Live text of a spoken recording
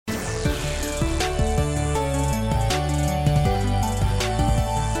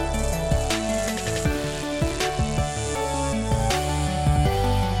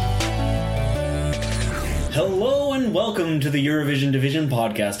Welcome to the Eurovision Division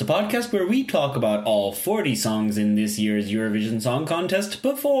podcast, a podcast where we talk about all 40 songs in this year's Eurovision Song Contest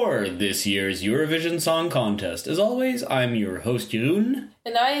before this year's Eurovision Song Contest. As always, I'm your host, Jeroen.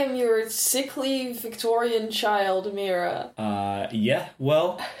 And I am your sickly Victorian child, Mira.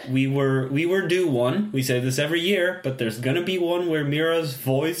 We were due one. We say this every year, but there's gonna be one where Mira's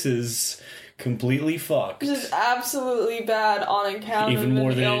voice is completely fucked. Just absolutely bad on account of an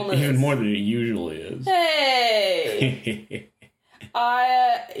illness. Even more than it usually is. Hey!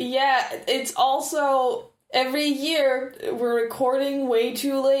 It's also... Every year, we're recording way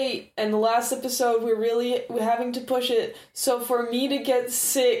too late, and the last episode, we're having to push it. So for me to get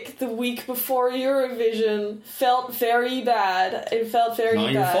sick the week before Eurovision felt very bad. It felt very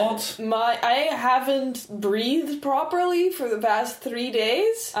bad. Not your fault. I haven't breathed properly for the past 3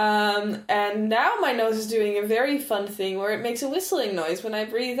 days, and now my nose is doing a very fun thing where it makes a whistling noise when I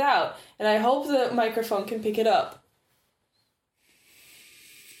breathe out, and I hope the microphone can pick it up.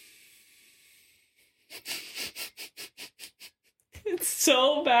 It's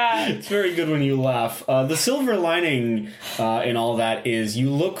so bad. It's very good when you laugh. The silver lining in all that is you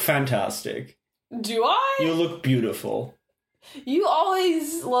look fantastic. Do I? You look beautiful. You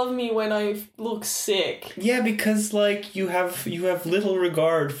always love me when I look sick. Yeah, because you have little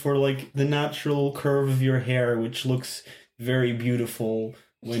regard for the natural curve of your hair, which looks very beautiful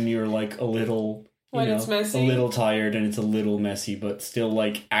when you're a little it's messy. A little tired and it's a little messy, but still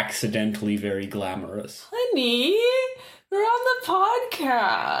accidentally very glamorous. Honey, we're on the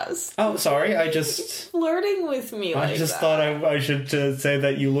podcast. Oh, sorry, I just... flirting with me I just thought I should say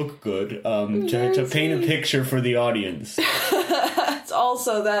that you look good, to paint a picture for the audience. It's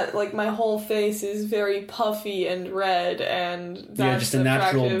also that, my whole face is very puffy and red, and that's yeah, just a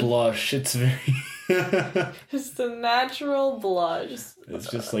natural blush. It's very... just a natural blush.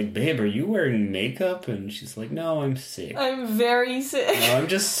 It's just babe, are you wearing makeup? And she's like, no, I'm sick. I'm very sick. No, I'm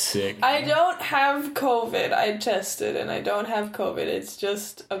just sick. I don't have COVID. I tested and I don't have COVID. It's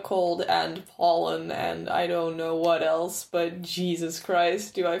just a cold and pollen and I don't know what else, but Jesus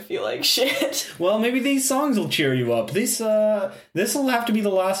Christ, do I feel like shit. Well, maybe these songs will cheer you up. This'll have to be the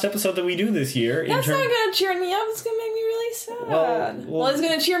last episode that we do this year. That's not gonna cheer me up. It's gonna make me really sad. Well, it's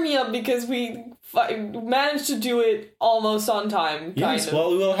gonna cheer me up because we managed to do it almost on time, Yes,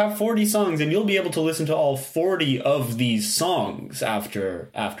 well, we'll have 40 songs, and you'll be able to listen to all 40 of these songs after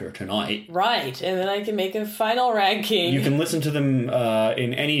tonight. Right, and then I can make a final ranking. You can listen to them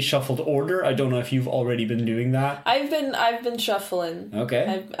in any shuffled order. I don't know if you've already been doing that. I've been shuffling.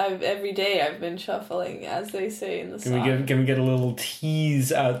 Okay. I've every day I've been shuffling, as they say in the song. Can we get a little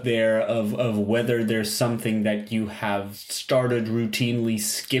tease out there of whether there's something that you have started routinely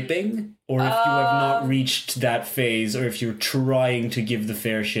skipping? Or if you have not reached that phase, or if you're trying to give the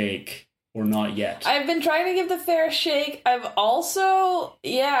fair shake, or not yet. I've been trying to give the fair shake. I've also,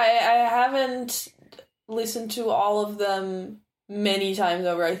 I haven't listened to all of them many times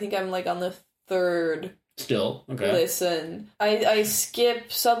over. I think I'm on the third still. Okay. Listen. I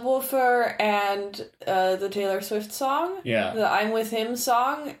skip Subwoofer and the Taylor Swift song. Yeah. The I'm With Him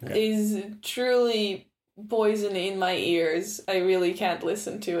song is truly poison in my ears. I really can't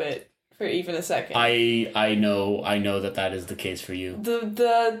listen to it for even a second. I know that is the case for you.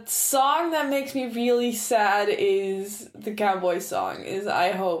 The song that makes me really sad is the Cowboy song, is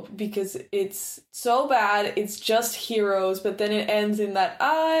I Hope, because it's so bad, it's just Heroes, but then it ends in that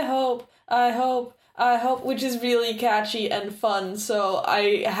I hope, which is really catchy and fun, so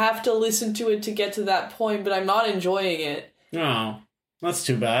I have to listen to it to get to that point, but I'm not enjoying it. Oh. That's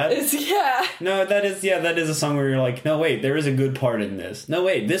too bad. Yeah. No, that is a song where you're no, wait, there is a good part in this. No,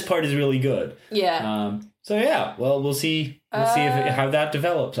 wait, this part is really good. Yeah. Well, we'll see how that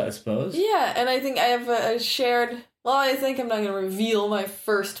develops, I suppose. Yeah, and I think I have a shared... Well, I think I'm not going to reveal my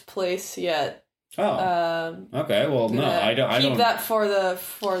first place yet. Oh. Okay, well, no, I don't... Keep that for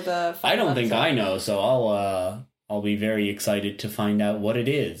the I don't think I know, so I'll be very excited to find out what it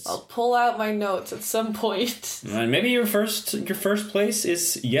is. I'll pull out my notes at some point. And maybe your first place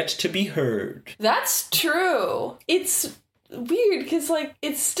is yet to be heard. That's true. It's weird because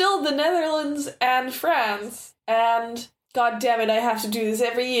it's still the Netherlands and France, and god damn it, I have to do this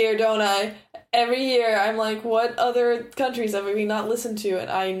every year, don't I? Every year I'm what other countries have we not listened to?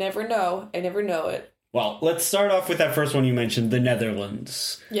 And I never know. I never know it. Well, let's start off with that first one you mentioned, the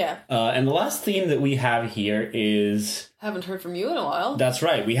Netherlands. Yeah. And the last theme that we have here is... Haven't heard from you in a while. That's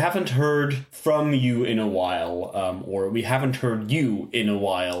right. We haven't heard from you in a while, or we haven't heard you in a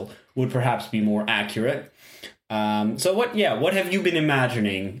while, would perhaps be more accurate. So what have you been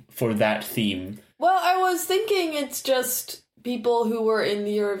imagining for that theme? Well, I was thinking it's just people who were in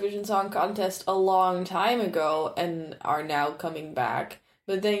the Eurovision Song Contest a long time ago and are now coming back.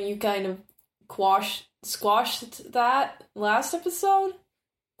 But then you kind of squashed that last episode?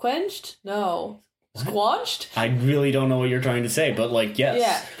 Quenched? No. What? Squanched? I really don't know what you're trying to say, but like, yes.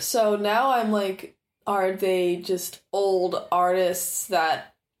 Yeah, so now I'm like, are they just old artists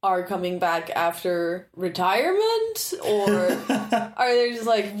that are coming back after retirement? Or are there just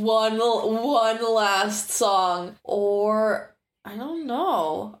like one last song? Or, I don't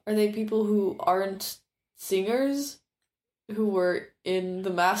know, are they people who aren't singers? Who were in The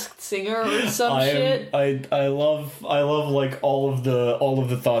Masked Singer or some shit? I love like all of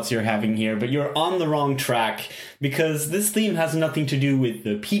the thoughts you're having here, but you're on the wrong track because this theme has nothing to do with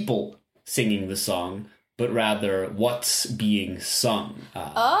the people singing the song, but rather what's being sung.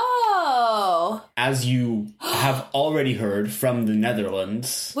 As you have already heard from the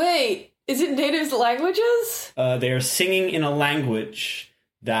Netherlands. Wait, is it native languages? They are singing in a language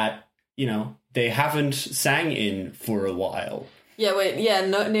that, they haven't sang in for a while. Yeah, wait, yeah,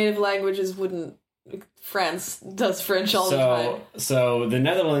 no, native languages wouldn't... France does French all the time. So the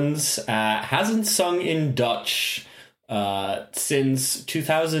Netherlands hasn't sung in Dutch since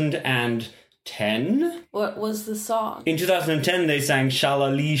 2010. What was the song? In 2010, they sang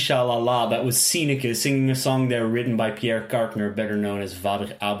Shalali Shalala. That was Sineke singing a song there written by Pierre Kartner, better known as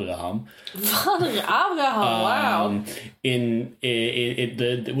Vader Abraham. Vader Abraham, wow.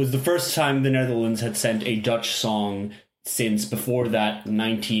 It was the first time the Netherlands had sent a Dutch song since before that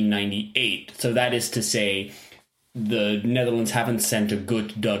 1998. So that is to say, the Netherlands haven't sent a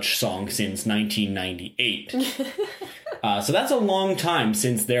good Dutch song since 1998. So that's a long time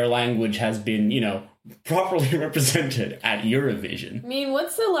since their language has been, properly represented at Eurovision. I mean,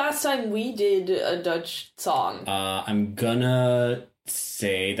 what's the last time we did a Dutch song? I'm gonna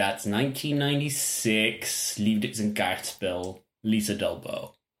say that's 1996, Liefde is een kaartspel, Lisa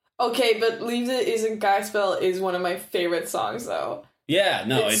Dalbo. Okay, but Liefde is een kaartspel is one of my favorite songs, though. Yeah,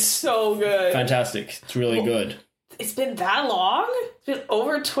 no, it's so good. Fantastic. It's really good. It's been that long? It's been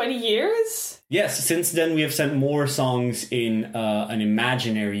over 20 years? Yes, since then we have sent more songs in an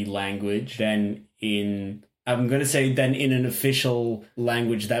imaginary language than in... I'm going to say than in an official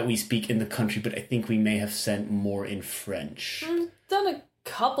language that we speak in the country, but I think we may have sent more in French. I've done a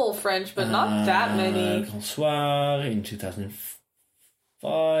couple French, but not that many. Bonsoir in 2005.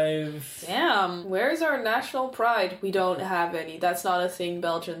 Damn, where's our national pride? We don't have any. That's not a thing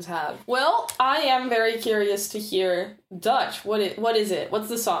Belgians have. Well, I am very curious to hear Dutch. What is it? What's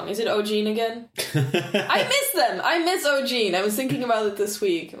the song? Is it Ogene again? I miss them. I miss Ogene. I was thinking about it this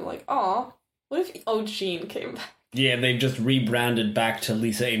week. I'm like, aw, what if Ogene came back? Yeah, they've just rebranded back to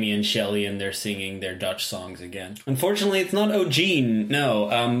Lisa, Amy, and Shelley, and they're singing their Dutch songs again. Unfortunately, it's not Ogene,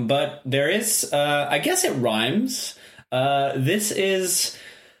 no. But there is, I guess it rhymes. This is...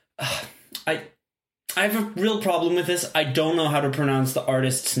 I have a real problem with this. I don't know how to pronounce the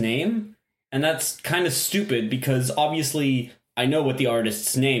artist's name. And that's kind of stupid, because obviously I know what the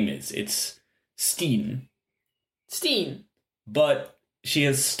artist's name is. It's Steen. Steen. But she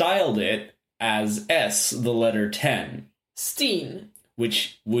has styled it as S, the letter 10. Steen.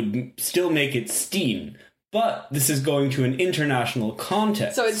 Which would still make it Steen. But this is going to an international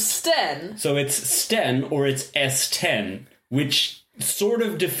contest. So it's Sten. So it's Sten, or it's S10, which sort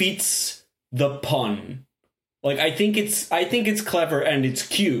of defeats the pun. Like, I think it's clever and it's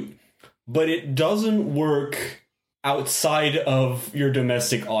cute, but it doesn't work outside of your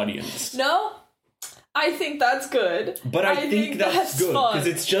domestic audience. No? I think that's good. But I think that's good, because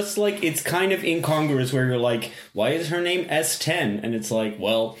it's just like, it's kind of incongruous where you're like, why is her name S10? And it's like,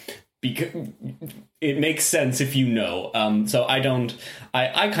 well, because it makes sense if you know. So I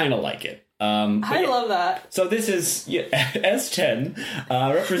kind of like it. I love that. So this is S10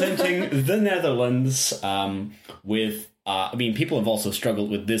 representing the Netherlands with... people have also struggled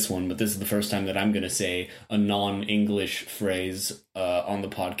with this one, but this is the first time that I'm going to say a non-English phrase on the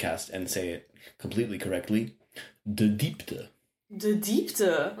podcast and say it completely correctly. De diepte. De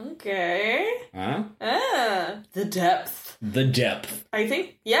diepte. Okay. Huh? The depth. The depth. I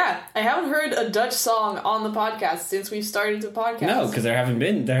think, yeah. I haven't heard a Dutch song on the podcast since we've started the podcast. No, because there hasn't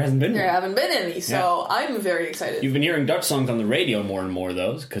been any, so yeah. I'm very excited. You've been hearing Dutch songs on the radio more and more,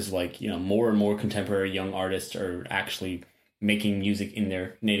 though, because, more and more contemporary young artists are actually making music in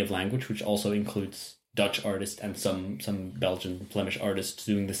their native language, which also includes Dutch artists and some Belgian, Flemish artists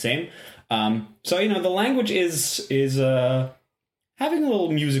doing the same. So, the language is having a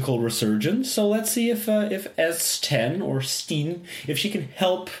little musical resurgence. So let's see if S10 or Steen, if she can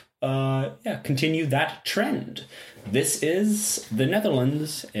help continue that trend. This is the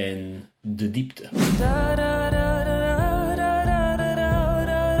Netherlands in De Diepte. Da, da, da, da, da, da.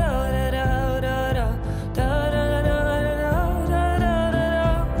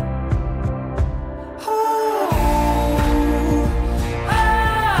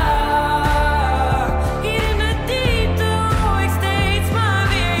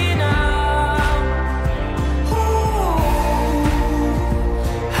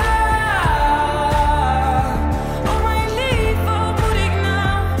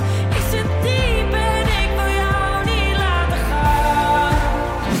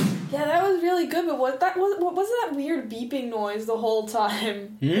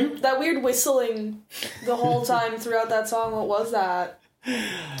 That weird whistling the whole time throughout that song. What was that?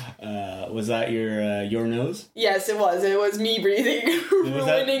 Was that your nose? Yes, it was. It was me breathing,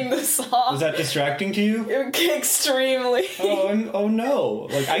 ruining the song. Was that distracting to you? Extremely. Oh no!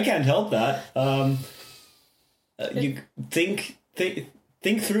 Like, I can't help that. You think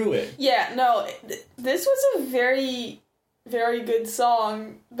through it. Yeah, no, this was a very, very good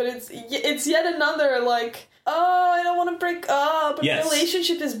song, but it's yet another, like, oh, I don't want to break up, but the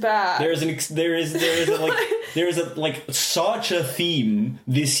relationship is bad. There is such a theme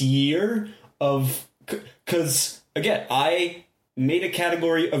this year of, because again, I made a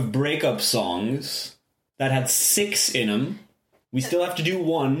category of breakup songs that had 6 in them. We still have to do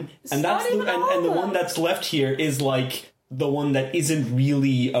 1, and that's the one that's left here is like the one that isn't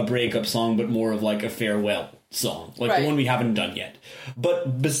really a breakup song, but more of like a farewell song, like the one we haven't done yet.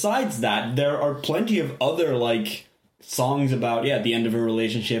 But besides that, there are plenty of other like songs about the end of a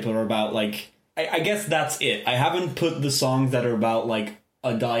relationship, or about like I guess that's it. I haven't put the songs that are about like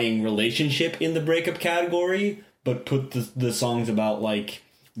a dying relationship in the breakup category, but put the songs about like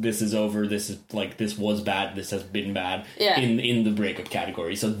this is over, this is like, this was bad, this has been bad in the breakup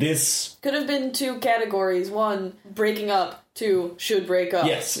category. So this could have been 2 categories. 1, breaking up. 2, should break up.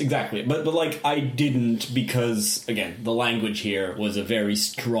 Yes, exactly. But like, I didn't, because again, the language here was a very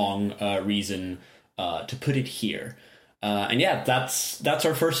strong reason to put it here. And that's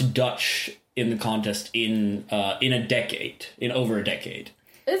our first Dutch in the contest in over a decade.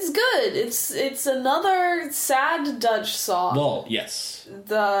 It's good. It's another sad Dutch song. Well, yes.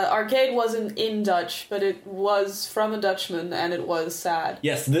 The arcade wasn't in Dutch, but it was from a Dutchman, and it was sad.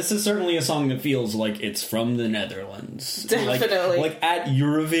 Yes, this is certainly a song that feels like it's from the Netherlands. Definitely. Like at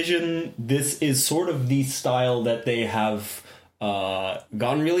Eurovision, this is sort of the style that they have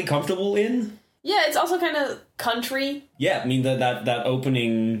gotten really comfortable in. Yeah, it's also kind of country. Yeah, I mean, that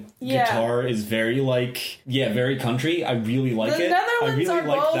opening guitar is very, like, very country. I really like it. Netherlands I really are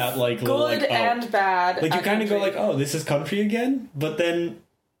like both that, like, good little, like, and bad. Like, you kind of go like, oh, this is country again? But then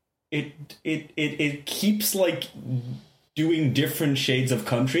it keeps, like, doing different shades of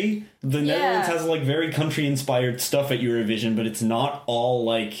country. The Netherlands has, like, very country-inspired stuff at Eurovision, but it's not all,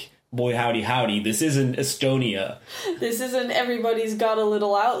 like, boy howdy howdy. This isn't Estonia. This isn't Everybody's Got a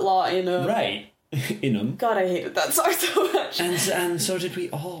Little Outlaw in them. Right. In them. God, I hated that song so much. And so did we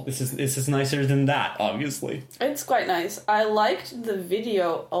all. This is nicer than that, obviously. It's quite nice. I liked the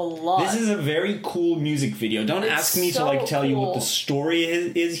video a lot. This is a very cool music video. Don't ask me to like tell you what the story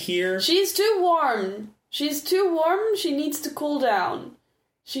is here. She's too warm. She's too warm. She needs to cool down.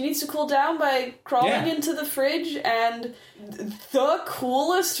 She needs to cool down by crawling into the fridge, and the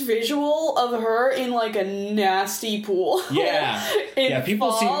coolest visual of her in, like, a nasty pool. Yeah.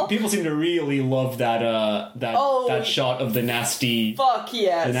 People seem to really love that shot of the nasty... Fuck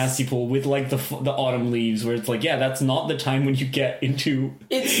yes. The nasty pool with, like, the autumn leaves, where it's like, that's not the time when you get into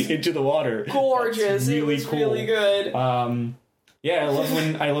the water. Gorgeous. Really, it was cool. Really good.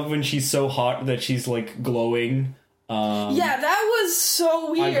 I love when she's so hot that she's, like, glowing. That was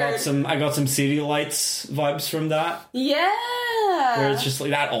so weird. I got some City Lights vibes from that. Yeah. Where it's just like,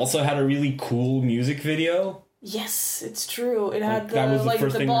 that also had a really cool music video. Yes, it's true. It had that was the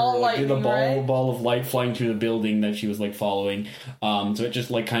first thing ball like, lightning, the ball of light flying through the building that she was like following. So it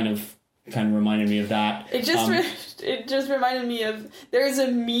just like kind of reminded me of that. It just reminded me of, there's a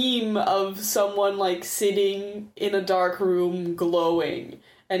meme of someone like sitting in a dark room glowing,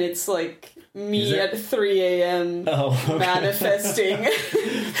 and it's like me at 3 a.m. manifesting.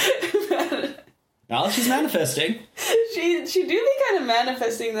 Well, she's manifesting. She do be kind of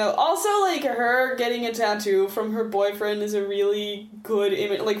manifesting, though. Also, like, her getting a tattoo from her boyfriend is a really good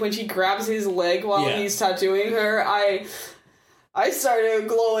image. Like, when she grabs his leg while he's tattooing her, I started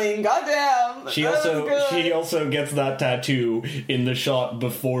glowing. Goddamn. She also gets that tattoo in the shot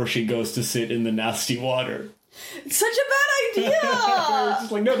before she goes to sit in the nasty water. It's such a bad idea! It's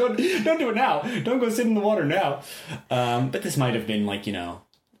just like, no, don't do it now. Don't go sit in the water now. But this might have been, like, you know,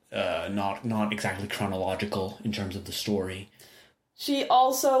 not exactly chronological in terms of the story. She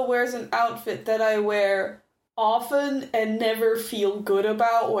also wears an outfit that I wear often and never feel good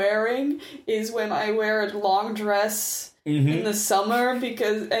about wearing, is when I wear a long dress in the summer, and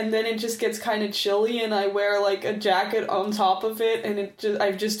then it just gets kind of chilly and I wear like a jacket on top of it, and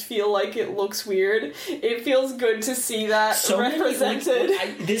I just feel like it looks weird. It feels good to see that represented.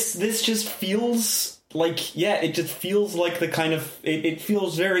 This just feels like, it just feels like the kind of, it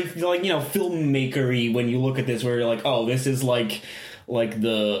feels very, like, you know, filmmaker-y when you look at this, where you're like, oh, this is like like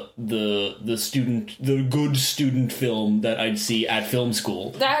the good student film that I'd see at film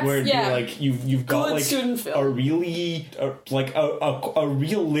school. Where it'd be like you've got good like student film. a really like a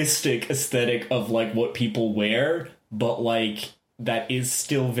realistic aesthetic of like what people wear, but like that is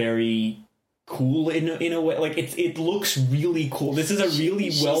still very cool in a way. Like it looks really cool. This is a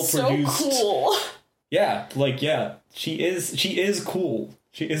really well produced. So cool. Yeah, like she is cool.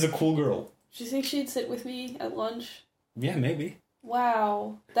 She is a cool girl. Do you think she'd sit with me at lunch? Yeah, maybe.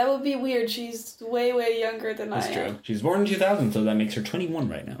 Wow, that would be weird. She's way, way younger than I am. That's true. She's born in 2000, so that makes her 21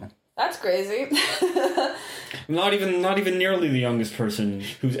 right now. That's crazy. Not even nearly the youngest person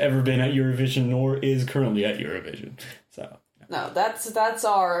who's ever been at Eurovision, nor is currently at Eurovision. So. No, that's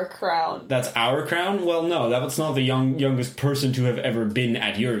our crown. That's our crown? Well, no, that's not the youngest person to have ever been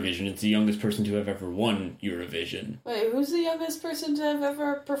at Eurovision. It's the youngest person to have ever won Eurovision. Wait, who's the youngest person to have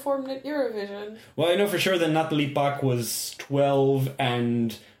ever performed at Eurovision? Well, I know for sure that Natalie Bach was 12,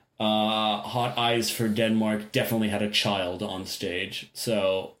 and Hot Eyes for Denmark definitely had a child on stage.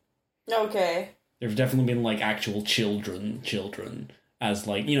 So... Okay. There've definitely been, like, actual children... as,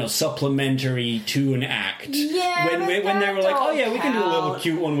 like, you know, supplementary to an act. Yeah, when they were like, oh yeah, we can do a little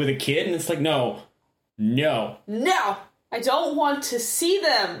cute one with a kid, and it's like, no. I don't want to see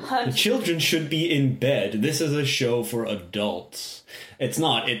them. The children should be in bed. This is a show for adults. It's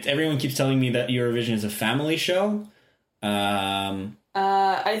not. Everyone keeps telling me that Eurovision is a family show.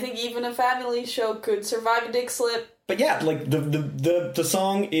 I think even a family show could survive a dick slip. But yeah, like the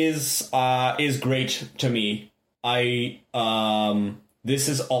song is great to me. This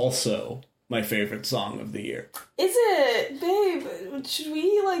is also my favorite song of the year. Is it? Babe, should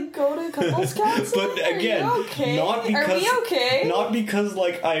we, like, go to couples counseling? But again, are we okay? Not because,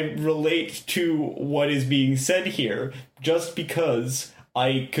 like, I relate to what is being said here, just because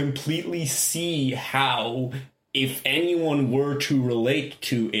I completely see how, if anyone were to relate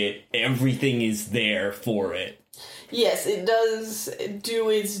to it, everything is there for it. Yes, it does do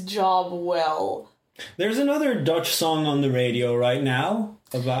its job well. There's another Dutch song on the radio right now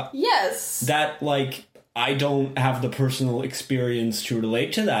about... Yes. That, like, I don't have the personal experience to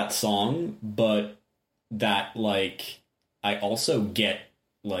relate to that song, but that, like, I also get,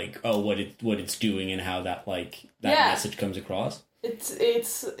 like, what it's doing and how that, like, that message comes across. It's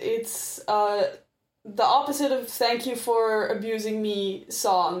the opposite of "Thank You for Abusing Me"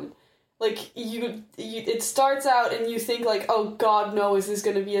 song. Like, it starts out and you think, like, oh god, no, is this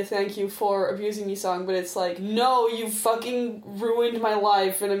gonna be a "Thank You for Abusing Me" song? But it's like, no, you fucking ruined my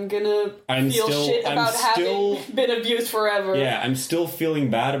life and I'm gonna feel shit about having been abused forever. Yeah, I'm still feeling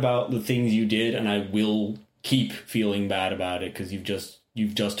bad about the things you did, and I will keep feeling bad about it, because you've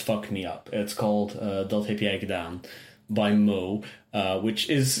just fucked me up. It's called Dat heb jij gedaan by Mo, which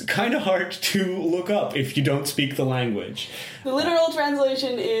is kind of hard to look up if you don't speak the language. The literal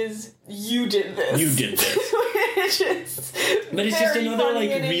translation is, you did this. You did this. But it's just another, like,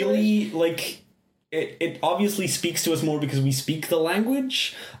 really, like, it obviously speaks to us more because we speak the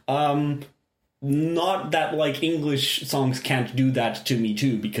language. Not that, like, English songs can't do that to me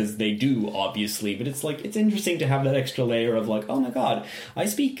too, because they do, obviously, but it's, like, it's interesting to have that extra layer of, like, oh my god, I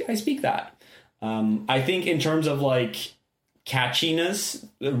speak that. I think in terms of, like, catchiness,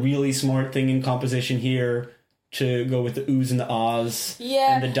 a really smart thing in composition here to go with the oohs and the ahs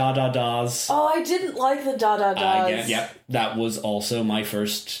and the da-da-das. Oh, I didn't like the da-da-das. Yeah, that was also my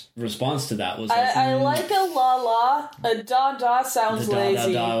first response to that. Was I like a la-la, a da-da sounds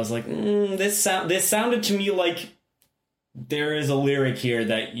lazy. I was like, this sounded to me like there is a lyric here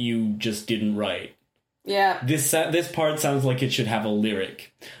that you just didn't write. Yeah. This part sounds like it should have a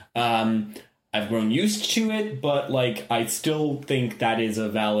lyric. I've grown used to it, but, like, I still think that is a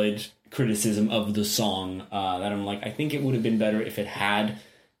valid criticism of the song, that I'm like, I think it would have been better if it had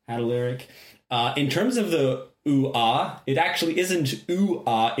a lyric. In terms of the ooh-ah, it actually isn't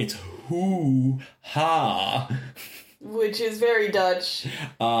ooh-ah, it's hoo-ha. Which is very Dutch.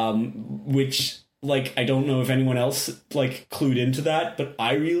 Which, like, I don't know if anyone else, like, clued into that, but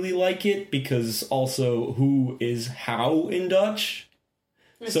I really like it, because also who is how in Dutch.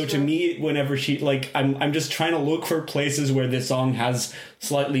 So to me, whenever she, like, I'm just trying to look for places where this song has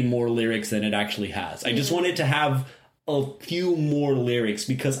slightly more lyrics than it actually has. I just want it to have a few more lyrics,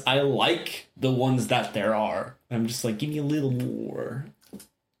 because I like the ones that there are. I'm just like, give me a little more.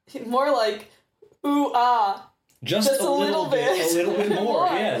 More like, ooh-ah. Just a little bit. A little bit more,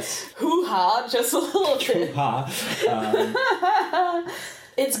 yes. Hoo-ha, just a little bit. Hoo-ha.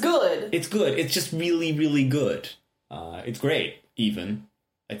 It's good. It's good. It's just really, really good. It's great, even.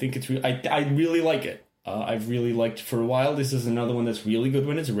 I think it's I really like it. I've really liked for a while. This is another one that's really good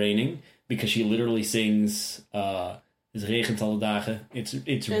when it's raining, because she literally sings Het regent alle dagen.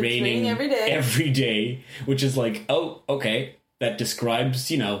 It's raining every day. Which is like, oh, okay. That describes,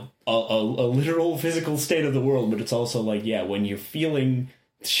 you know, a literal physical state of the world. But it's also like, yeah, when you're feeling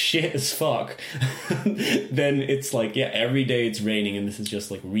shit as fuck, then it's like, yeah, every day it's raining. And this is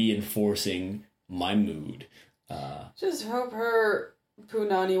just like reinforcing my mood. Just hope her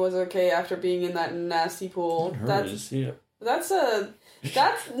punani was okay after being in that nasty pool. That's a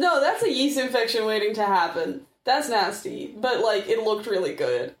yeast infection waiting to happen. That's nasty, but like it looked really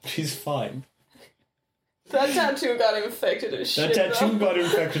good. She's fine. That tattoo got infected as shit. That tattoo got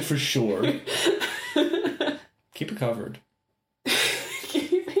infected for sure. Keep it covered.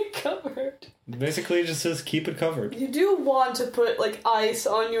 Keep it covered. Basically, it just says keep it covered. You do want to put like ice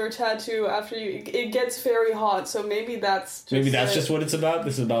on your tattoo after it gets very hot, so maybe that's just what it's about.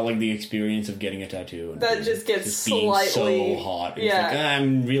 This is about like the experience of getting a tattoo. And that just gets slightly being so hot. It's like,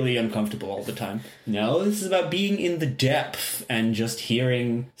 I'm really uncomfortable all the time. No, this is about being in the depth and just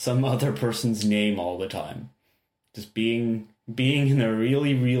hearing some other person's name all the time. Just being in a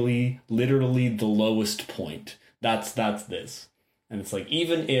really, really, literally the lowest point. That's this. And it's like,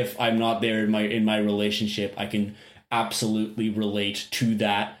 even if I'm not there in my relationship, I can absolutely relate to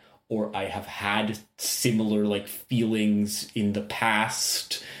that, or I have had similar like feelings in the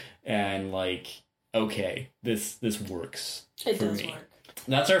past, and like, okay, this works. It does work.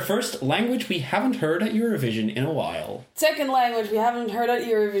 That's our first language we haven't heard at Eurovision in a while. Second language we haven't heard at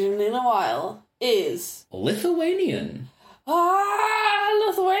Eurovision in a while is Lithuanian.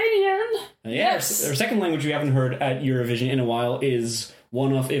 Lithuanian. Yes. Our second language we haven't heard at Eurovision in a while is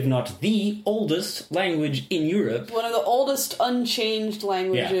one of, if not the oldest language in Europe. One of the oldest unchanged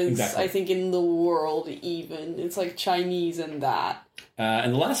languages, yeah, exactly. I think, in the world even. It's like Chinese and that.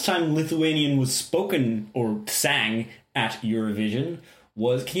 And the last time Lithuanian was spoken or sang at Eurovision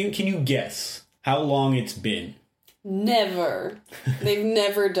was, can you guess how long it's been? Never. They've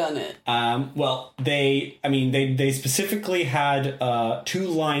never done it. Well, they specifically had 2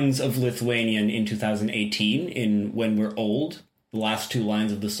 lines of Lithuanian in 2018 in When We're Old. The last 2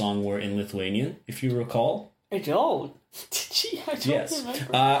 lines of the song were in Lithuanian, if you recall. I don't. I don't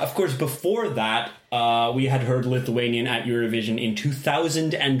remember. Of course, before that, we had heard Lithuanian at Eurovision in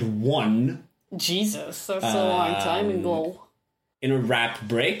 2001. Jesus, that's a long time ago. In a rap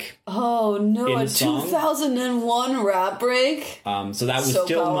break. Oh no, a 2001 rap break? So that was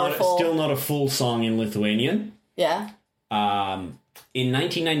still not a full song in Lithuanian. Yeah. In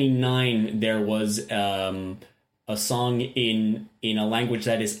 1999, there was a song in a language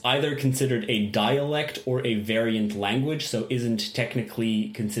that is either considered a dialect or a variant language, so isn't technically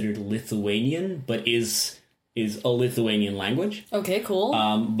considered Lithuanian, but is a Lithuanian language. Okay, cool.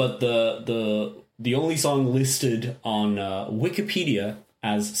 But the only song listed on Wikipedia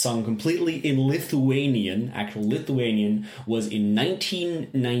as sung completely in Lithuanian, actual Lithuanian, was in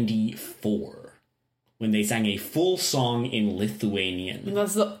 1994. When they sang a full song in Lithuanian. And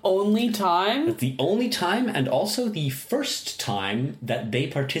that's the only time? That's the only time, and also the first time that they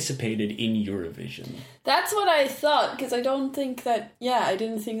participated in Eurovision. That's what I thought, because I didn't think that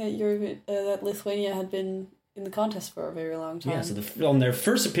that Lithuania had been in the contest for a very long time. Yeah, so on their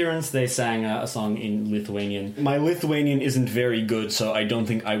first appearance, they sang a song in Lithuanian. My Lithuanian isn't very good, so I don't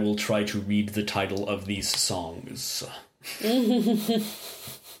think I will try to read the title of these songs.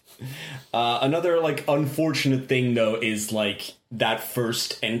 Another like unfortunate thing though is like that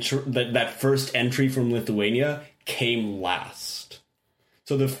first entry from Lithuania came last.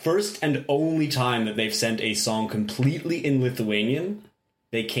 So the first and only time that they've sent a song completely in Lithuanian,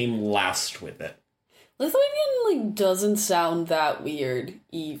 they came last with it. Lithuanian like doesn't sound that weird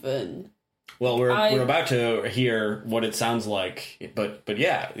even. Well, we're about to hear what it sounds like, but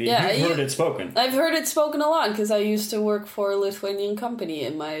yeah, you've heard it spoken. I've heard it spoken a lot, because I used to work for a Lithuanian company,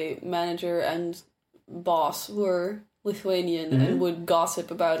 and my manager and boss were Lithuanian and would gossip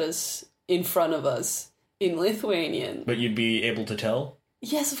about us in front of us in Lithuanian. But you'd be able to tell?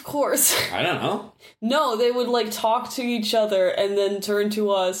 Yes, of course. I don't know. No, they would like talk to each other and then turn to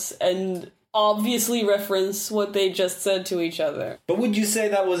us and obviously reference what they just said to each other. But would you say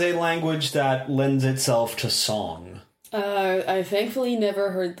that was a language that lends itself to song? I thankfully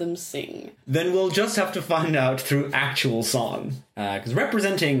never heard them sing. Then we'll just have to find out through actual song. Because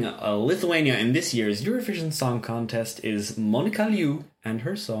representing Lithuania in this year's Eurovision Song Contest is Monika Liu and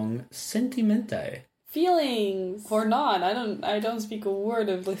her song Sentimentai. Feelings or not? I don't speak a word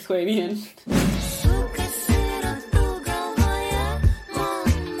of Lithuanian.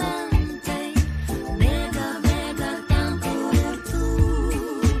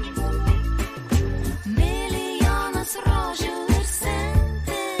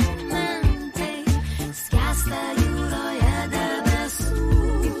 Skęsta jūra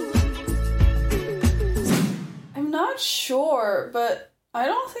sure, but I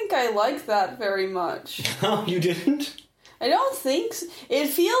don't think I like that very much. Oh, you didn't? I don't think so. It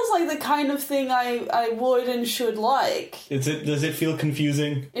feels like the kind of thing I would and should like. Does it feel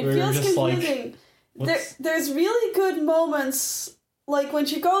confusing? It feels confusing. There's really good moments, like when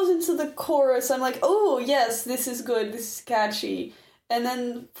she goes into the chorus, I'm like, oh yes, this is good, this is catchy. And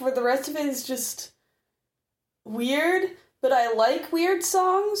then for the rest of it, it's just weird, but I like weird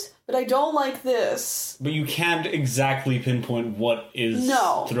songs, but I don't like this. But you can't exactly pinpoint what is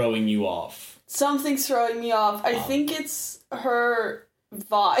throwing you off. Something's throwing me off. I think it's her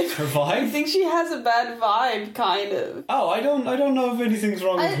vibe. Her vibe? I think she has a bad vibe, kind of. Oh, I don't know if anything's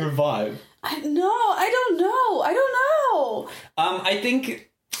wrong with her vibe. I don't know. I think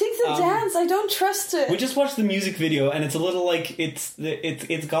the dance, I don't trust it. We just watched the music video, and it's a little like it's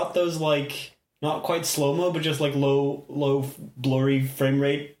got those like not quite slow-mo, but just like low blurry frame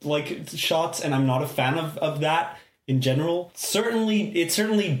rate like shots, and I'm not a fan of that. In general, it's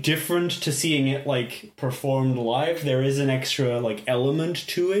certainly different to seeing it like performed live. There is an extra like element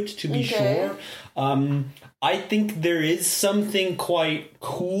to it, to be sure. I think there is something quite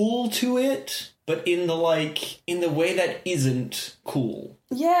cool to it, but in the way that isn't cool.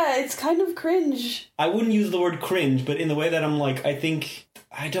 Yeah, it's kind of cringe. I wouldn't use the word cringe, but in the way that I'm like, I think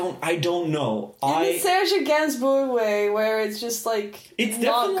I don't know. In the Serge Gainsbourg way, where it's just like it's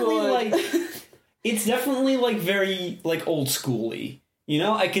not definitely good. like. It's definitely, like, very, like, old-schooly. You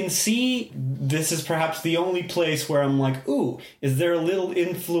know, I can see this is perhaps the only place where I'm like, ooh, is there a little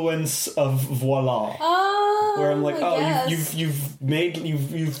influence of Voila? Where I'm like,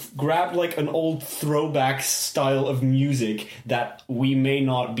 you've grabbed, like, an old throwback style of music that we may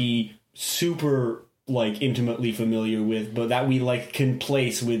not be super, like, intimately familiar with, but that we, like, can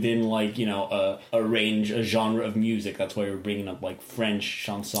place within, like, you know, a range, a genre of music. That's why we're bringing up, like, French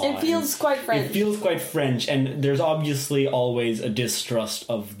chanson. It feels quite French. It feels quite French, and there's obviously always a distrust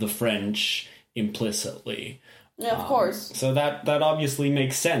of the French implicitly. Yeah, of course. So that obviously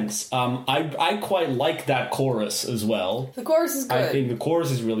makes sense. I quite like that chorus as well. The chorus is good. I think the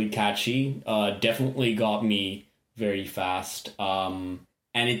chorus is really catchy. Definitely got me very fast.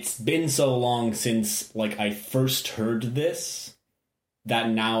 And it's been so long since, like, I first heard this that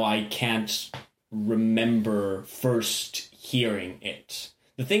now I can't remember first hearing it.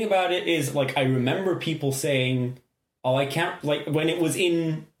 The thing about it is, like, I remember people saying, oh, I can't, like, when it was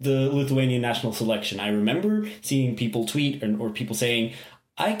in the Lithuanian national selection, I remember seeing people tweet or people saying,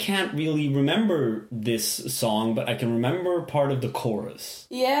 I can't really remember this song, but I can remember part of the chorus.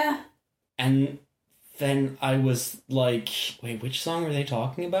 Yeah. And then I was like, wait, which song are they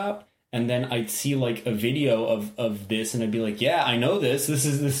talking about? And then I'd see like a video of this and I'd be like, yeah, I know this. This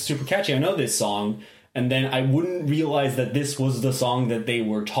is super catchy. I know this song. And then I wouldn't realize that this was the song that they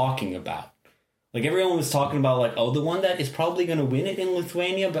were talking about. Like, everyone was talking about, like, oh, the one that is probably going to win it in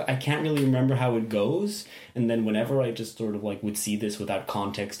Lithuania, but I can't really remember how it goes. And then whenever I just sort of, like, would see this without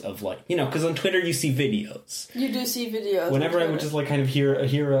context of, like, you know, because on Twitter you see videos. You do see videos. Whenever I would just, like, kind of hear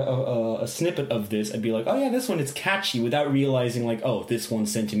a snippet of this, I'd be like, oh, yeah, this one is catchy, without realizing, like, oh, this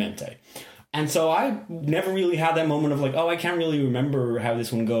one's sentimente. And so I never really had that moment of like, oh, I can't really remember how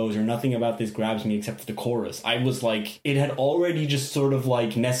this one goes or nothing about this grabs me except for the chorus. I was like, it had already just sort of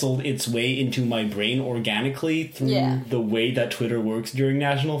like nestled its way into my brain organically through the way that Twitter works during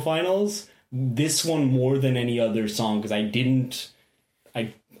national finals. This one more than any other song because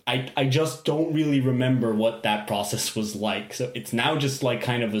I just don't really remember what that process was like. So it's now just like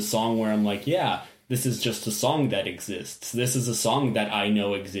kind of a song where I'm like, yeah, this is just a song that exists. This is a song that I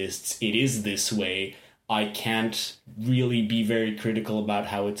know exists. It is this way. I can't really be very critical about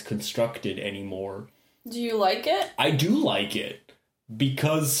how it's constructed anymore. Do you like it? I do like it.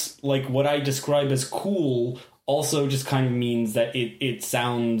 Because, like, what I describe as cool also just kind of means that it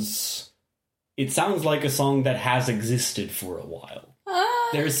sounds like a song that has existed for a while.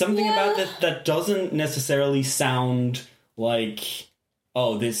 There's something about that doesn't necessarily sound like,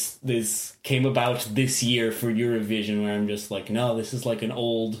 oh, this came about this year for Eurovision, where I'm just like, no, this is like an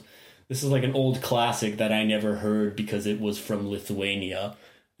old classic that I never heard because it was from Lithuania.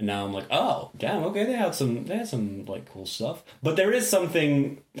 And now I'm like, oh, damn, okay, they had some like cool stuff. But there is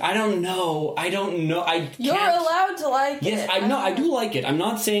something, I don't know. You're allowed to like it. Yes, I do like it. I'm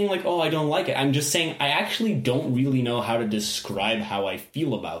not saying like, oh, I don't like it. I'm just saying I actually don't really know how to describe how I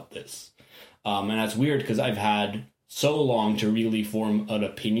feel about this. And that's weird because I've had so long to really form an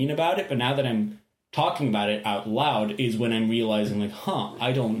opinion about it. But now that I'm talking about it out loud is when I'm realizing like,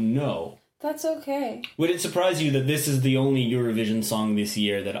 I don't know. That's okay. Would it surprise you that this is the only Eurovision song this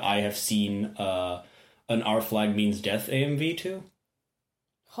year that I have seen an Our Flag Means Death AMV to?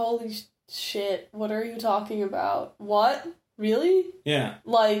 Holy Shit, what are you talking about? What? Really? Yeah.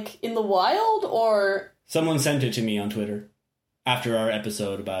 Like, in the wild, or... Someone sent it to me on Twitter after our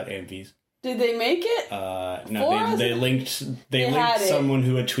episode about AMVs. Did they make it? No, they linked someone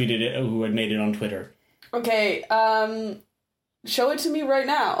who had tweeted it, who had made it on Twitter. Okay, show it to me right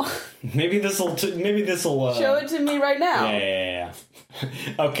now. Maybe this'll show it to me right now. Yeah.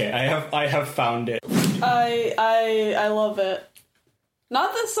 Okay, I have found it. I love it.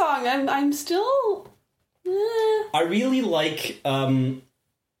 Not the song. I'm still. I really like. I'm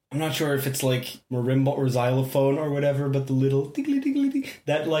not sure if it's like marimba or xylophone or whatever, but the little tiggly tiggly ting,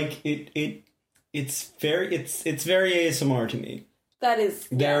 that like it's very ASMR to me. That is.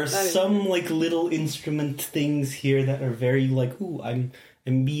 There are some like little instrument things here that are very like, ooh, I'm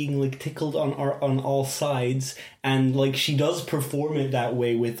being like tickled on all sides, and like she does perform it that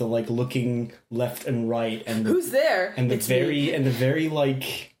way with the like looking left and right, and who's there? And the very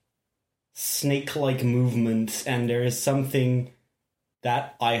like snake like movements, and there is something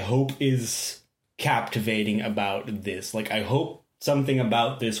that I hope is captivating about this. Like I hope something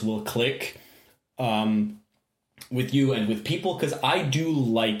about this will click with you and with people, because I do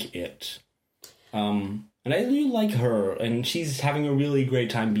like it. And I do like her, and she's having a really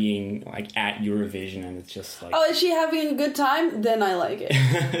great time being like at Eurovision, and it's just like, oh, is she having a good time? Then I like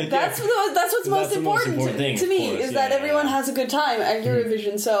it. That's what's most important to me, is that everyone has a good time at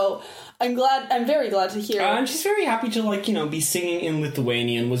Eurovision. So I'm very glad to hear. And she's very happy to like, be singing in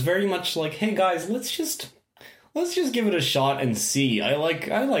Lithuanian. Was very much like, hey guys, let's just give it a shot and see. I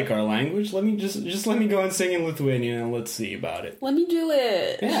like our language. Let me just let me go and sing in Lithuanian and let's see about it. Let me do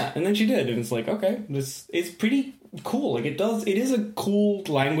it. Yeah, and then she did, and it's like, okay, this is pretty cool. Like it is a cool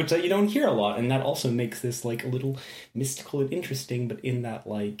language that you don't hear a lot, and that also makes this like a little mystical and interesting, but in that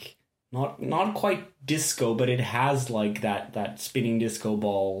like not quite disco, but it has like that spinning disco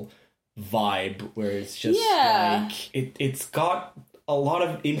ball vibe where it's just like it's got a lot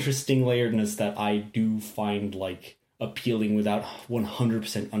of interesting layeredness that I do find like appealing without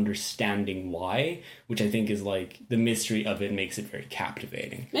 100% understanding why, which I think is like the mystery of it makes it very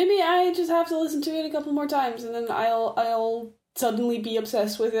captivating. Maybe I just have to listen to it a couple more times and then I'll suddenly be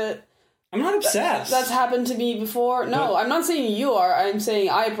obsessed with it. I'm not obsessed. That's happened to me before. No, I'm not saying you are. I'm saying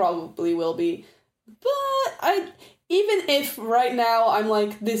I probably will be. But even if right now I'm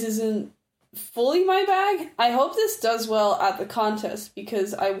like, this isn't fully my bag, I hope this does well at the contest,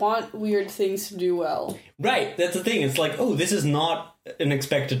 because I want weird things to do well. Right, that's the thing. It's like, oh, this is not an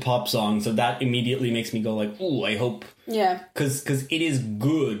expected pop song, so that immediately makes me go like, ooh, I hope. Yeah. Because it is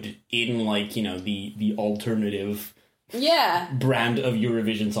good in like, the alternative brand of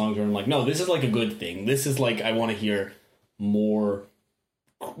Eurovision songs where I'm like, no, this is like a good thing. This is like, I want to hear more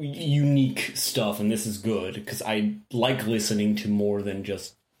unique stuff, and this is good, because I like listening to more than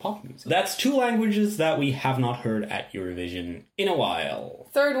just pop music. That's 2 languages that we have not heard at Eurovision in a while.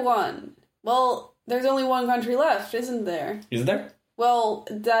 Third one. Well, there's only one country left, isn't there? Is there? Well,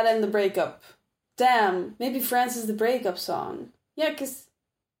 that and the breakup. Damn, maybe France is the breakup song. Yeah, because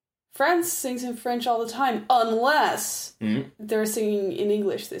France sings in French all the time, unless they're singing in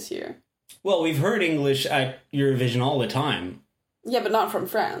English this year. Well, we've heard English at Eurovision all the time. Yeah, but not from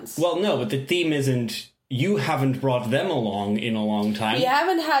France. Well, no, but the theme isn't... You haven't brought them along in a long time. We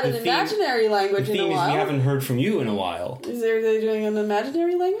haven't had an imaginary language in a while. The theme is we haven't heard from you in a while. Is they doing an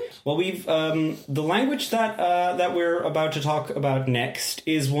imaginary language? Well, we've the language that we're about to talk about next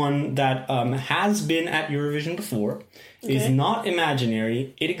is one that has been at Eurovision before. Okay. Is not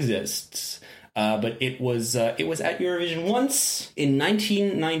imaginary. It exists. But it was at Eurovision once in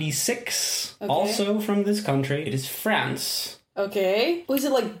 1996. Okay. Also from this country. It is France. Okay. Was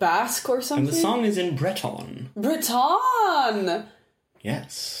it like Basque or something? And the song is in Breton. Breton!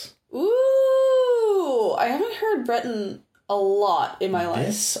 Yes. Ooh! I haven't heard Breton a lot in my life.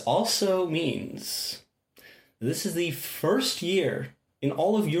 This also means this is the first year in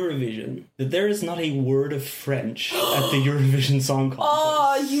all of Eurovision that there is not a word of French at the Eurovision Song Contest.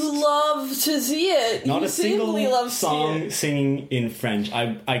 Oh, you love to see it. Not you a single song it. singing in French.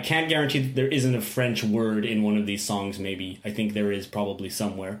 I can't guarantee that there isn't a French word in one of these songs, maybe. I think there is probably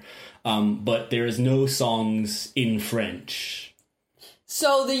somewhere. But there is no songs in French.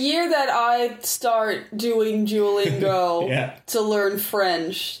 So the year that I start doing Duolingo to learn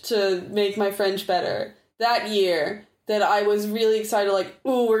French, to make my French better, that year... that I was really excited, like,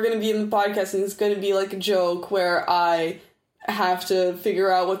 ooh, we're going to be in the podcast, and it's going to be like a joke where I have to figure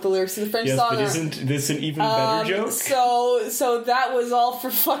out what the lyrics of the French song are. Isn't this an even better joke? So that was all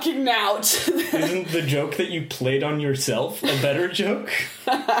for fucking Nout. Isn't the joke that you played on yourself a better joke?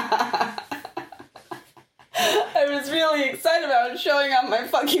 I was was really excited about showing off my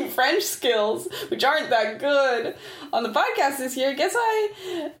fucking French skills, which aren't that good, on the podcast this year. Guess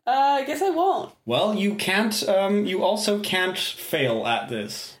I won't. Well, you can't. You also can't fail at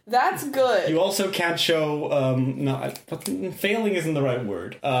this. That's good. You also can't show. No, failing isn't the right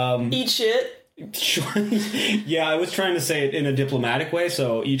word. Eat shit. Yeah, I was trying to say it in a diplomatic way.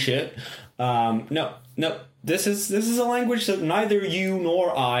 So eat shit. No. This is a language that neither you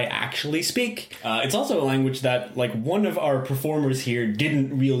nor I actually speak. It's also a language that, like, one of our performers here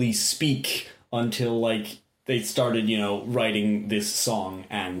didn't really speak until, like, they started, writing this song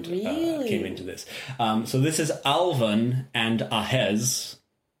and came into this. So this is Alvan and Ahez.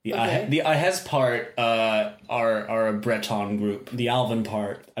 The Ahez part are a Breton group. The Alvan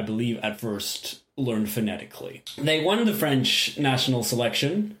part, I believe, at first learned phonetically. They won the French national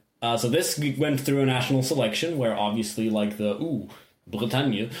selection. So this went through a national selection where obviously, like,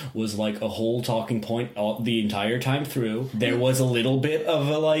 Bretagne was, like, a whole talking point the entire time through. There was a little bit of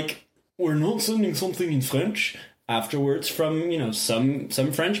a, like, we're not sending something in French afterwards from, some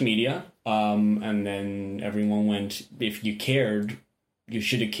French media. And then everyone went, if you cared, you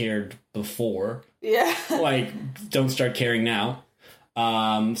should have cared before. Yeah. Like, don't start caring now.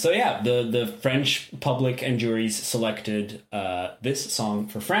 So yeah, the French public and juries selected this song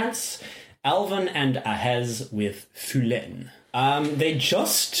for France, Alvan and Ahez with Fulaine. They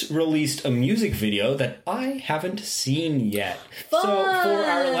just released a music video that I haven't seen yet. Fun! So for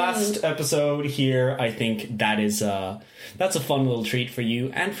our last episode here, I think that's a fun little treat for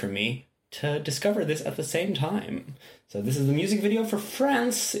you and for me to discover this at the same time. So this is the music video for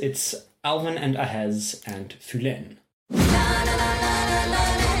France. It's Alvan and Ahez and Fulaine.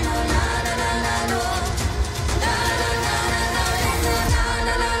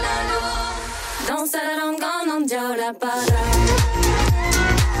 Danse à la langue en ondio la para.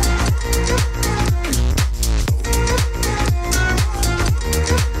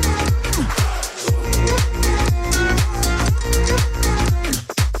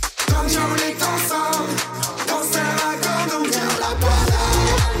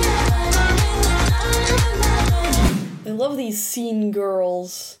 I love these scene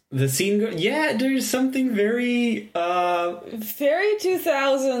girls. The scene girl, yeah, there's something very, Very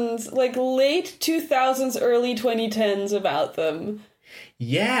 2000s, like late 2000s, early 2010s about them.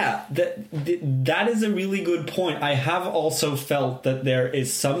 yeah, that is a really good point. I have also felt that there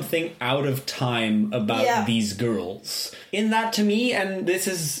is something out of time about these girls. In that, to me, and this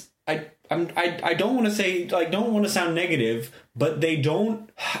is, I don't want to say, like, don't want to sound negative, but I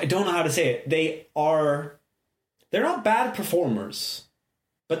don't know how to say it. They're not bad performers,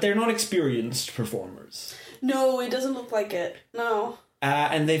 but they're not experienced performers. No, it doesn't look like it. No.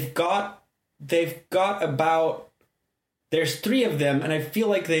 And they've got about, there's 3 of them, and I feel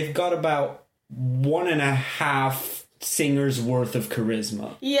like they've got about 1.5 singers worth of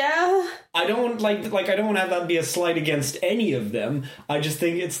charisma. Yeah. I don't I don't want to have that be a slight against any of them. I just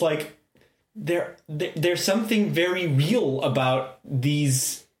think it's like there's something very real about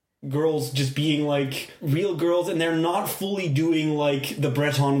these girls just being, like, real girls, and they're not fully doing, like, the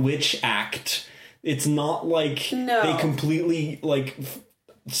Breton witch act. It's not like they completely, like,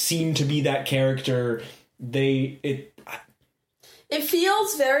 seem to be that character. It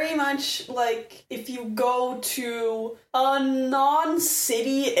feels very much like if you go to a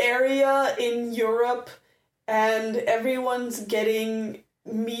non-city area in Europe and everyone's getting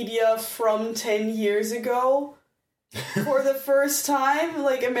media from 10 years ago for the first time,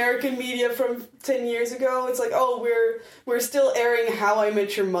 like American media from 10 years ago. It's like, oh, we're still airing How I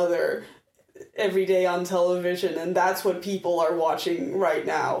Met Your Mother every day on television, and that's what people are watching right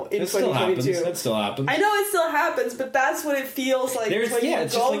now in 2022. That still happens. I know it still happens, but that's what it feels like when you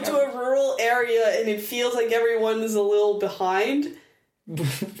go to a rural area and it feels like everyone is a little behind.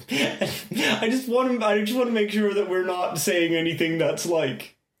 I just want to make sure that we're not saying anything that's,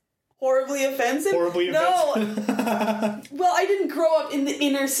 like, horribly offensive? No. Well, I didn't grow up in the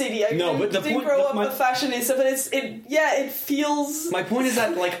inner city. I didn't grow up a fashionista, but it feels... My point is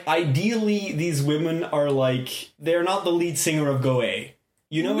that, like, ideally these women are, like, they're not the lead singer of Goe.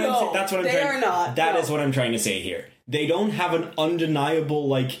 You know what I'm saying? That's what I'm trying. They are not. That is what I'm trying to say here. They don't have an undeniable,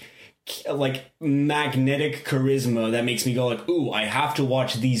 like magnetic charisma that makes me go, like, ooh, I have to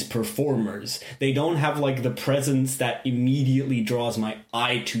watch these performers. They don't have, like, the presence that immediately draws my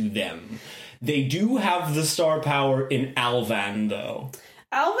eye to them. They do have the star power in Alvan, though.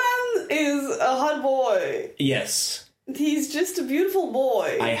 Alvan is a hot boy. Yes. He's just a beautiful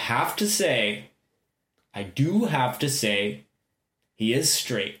boy. I do have to say, he is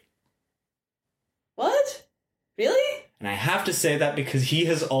straight. What? Really? And I have to say that because he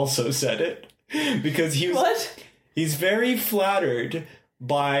has also said it. Because he was... What? He's very flattered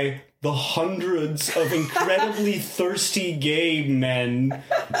by the hundreds of incredibly thirsty gay men.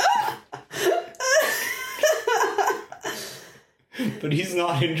 But he's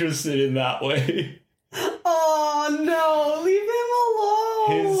not interested in that way. Oh no, leave him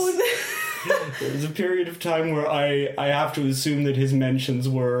alone. There was a period of time where I have to assume that his mentions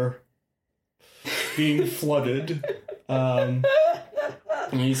were being flooded. And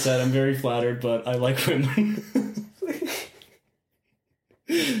he said, I'm very flattered, but I like women.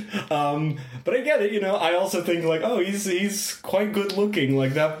 But I get it, you know, I also think like, oh, he's quite good looking,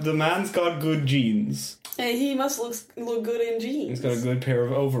 like that. The man's got good genes. Hey, he must look good in jeans. He's got a good pair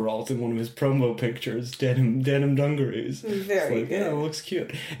of overalls in one of his promo pictures, denim dungarees. Very good. Yeah, it looks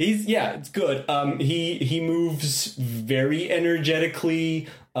cute. It's good. He moves very energetically.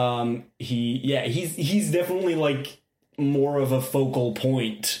 He's definitely like more of a focal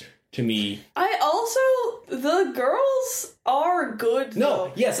point to me. The girls are good.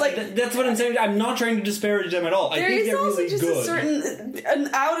 No, yes, like that's what I'm saying. I'm not trying to disparage them at all. I think they're really good. There is also just an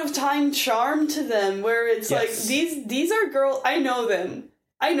out of time charm to them, where it's like these are girls. I know them.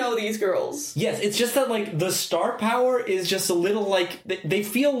 I know these girls. Yes, it's just that like the star power is just a little like they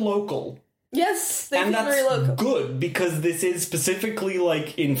feel local. Yes, they feel very local. And that's good because this is specifically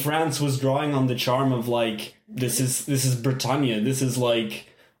like in France was drawing on the charm of like this is Britannia. This is like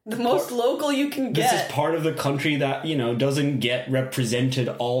the most local you can get. This is part of the country that, you know, doesn't get represented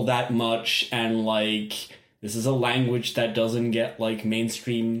all that much, and like this is a language that doesn't get like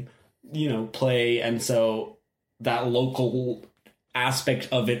mainstream, you know, play, and so that local aspect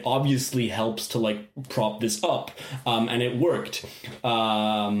of it obviously helps to like prop this up, and it worked.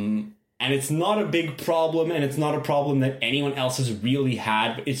 And it's not a big problem, and it's not a problem that anyone else has really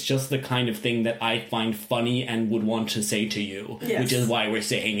had. It's just the kind of thing that I find funny and would want to say to you, which is why we're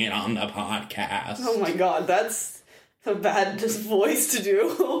saying it on the podcast. Oh my god, that's a bad voice to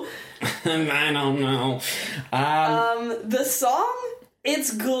do. I don't know. The song,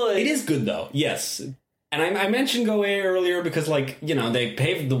 it's good. It is good, though, yes. And I mentioned Go Away earlier because, like, you know, they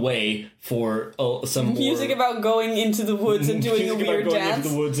paved the way for some music more about going into the woods and doing a weird dance. Into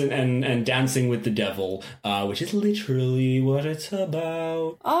the woods and dancing with the devil, which is literally what it's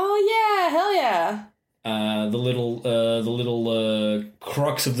about. Oh yeah, hell yeah! The little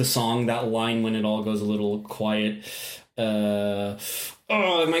crux of the song, that line when it all goes a little quiet.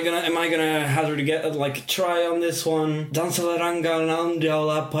 Am I gonna hazard to get like try on this one? Wow.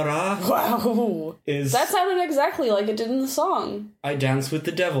 That sounded exactly like it did in the song. I dance with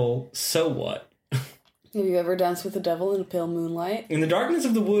the devil, so what? Have you ever danced with the devil in a pale moonlight? In the darkness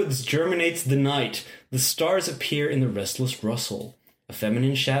of the woods germinates the night. The stars appear in the restless rustle. A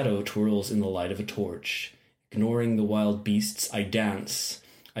feminine shadow twirls in the light of a torch. Ignoring the wild beasts, I dance.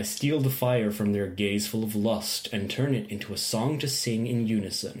 I steal the fire from their gaze full of lust and turn it into a song to sing in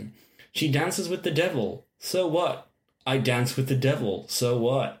unison. She dances with the devil, so what? I dance with the devil, so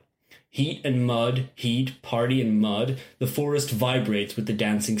what? Heat and mud, heat, party and mud, the forest vibrates with the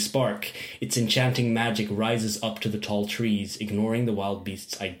dancing spark. Its enchanting magic rises up to the tall trees. Ignoring the wild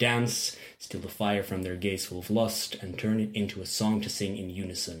beasts, I dance, steal the fire from their gaze full of lust, and turn it into a song to sing in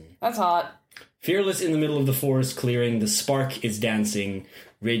unison. That's hot. Fearless in the middle of the forest clearing, the spark is dancing.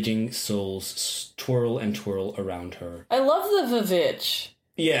 Raging souls twirl and twirl around her. I love the Vivitch.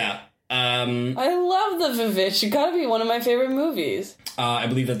 Yeah. I love the Vivitch. It gotta be one of my favorite movies. I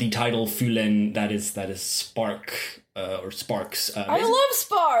believe that the title Fulen, that is Spark, or Sparks. I love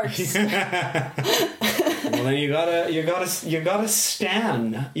Sparks! Well, then you gotta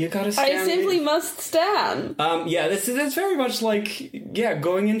stan. You gotta stan. I simply must stan. That's very much like,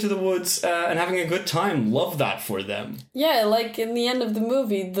 going into the woods and having a good time. Love that for them. Yeah, like in the end of the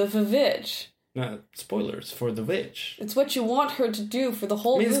movie, the Vivitch. Spoilers for the witch. It's what you want her to do for the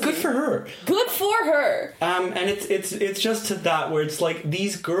whole movie. It's good for her. Good for her. And it's just to that where it's like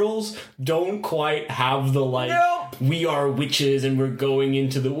these girls don't quite have the like we are witches and we're going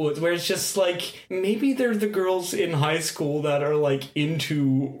into the woods, where it's just like maybe they're the girls in high school that are like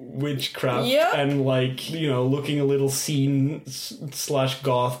into witchcraft and like, you know, looking a little scene /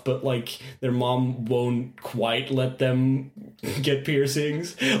 goth, but like their mom won't quite let them get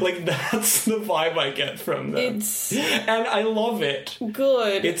piercings. Like that's the vibe I get from them. And I love it.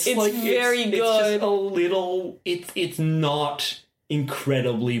 Good. It's like very good. It's just a little. It's not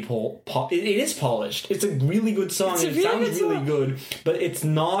incredibly it is polished. It's a really good song. It sounds really good, but it's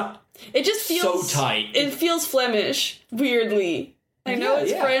not. It just feels so tight. It feels Flemish. Weirdly, I know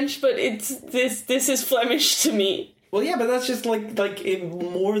it's French, but it's this is Flemish to me. Well, yeah, but that's just like it,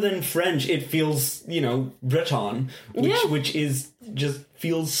 more than French. It feels, you know, Breton, which is just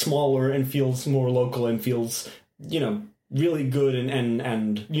feels smaller and feels more local and feels really good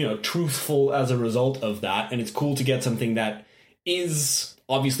and truthful as a result of that. And it's cool to get something that is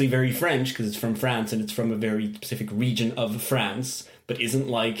obviously very French because it's from France and it's from a very specific region of France, but isn't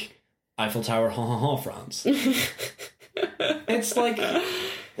like Eiffel Tower, ha ha ha, France. It's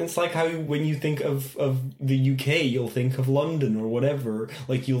like how when you think of the UK, you'll think of London or whatever.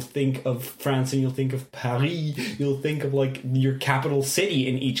 Like, you'll think of France and you'll think of Paris. You'll think of, like, your capital city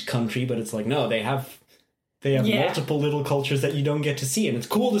in each country. But it's like, no, they have multiple little cultures that you don't get to see. And it's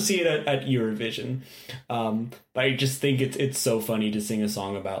cool to see it at Eurovision. But I just think it's so funny to sing a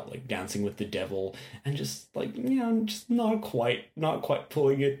song about, like, dancing with the devil. And just, like, just not quite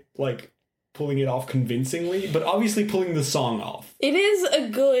pulling it off convincingly, but obviously pulling the song off. It is a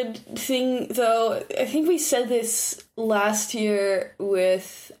good thing, though. I think we said this last year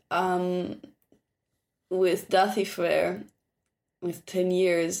with Dathi Frere, with 10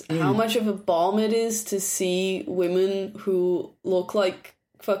 Years, how much of a balm it is to see women who look like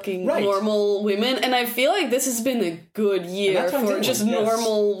fucking normal women, and I feel like this has been a good year for just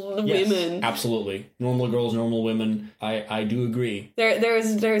normal women. Absolutely, normal girls, normal women. I do agree.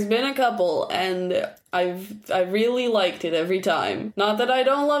 There's been a couple, and I really liked it every time. Not that I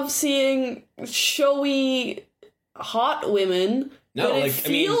don't love seeing showy hot women. No, but it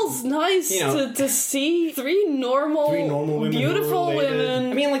feels nice to see three normal women, beautiful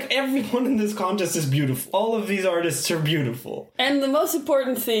women. I mean, like, everyone in this contest is beautiful. All of these artists are beautiful. And the most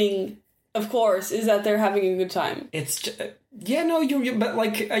important thing, of course, is that they're having a good time. It's just, but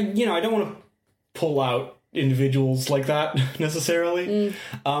like, I don't want to pull out individuals like that necessarily.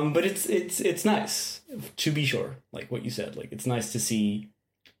 But it's nice, to be sure. Like what you said, like, it's nice to see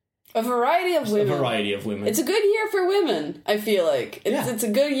a variety of women. A variety of women. It's a good year for women, I feel like. It's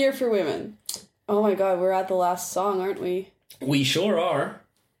a good year for women. Oh my god, we're at the last song, aren't we? We sure are.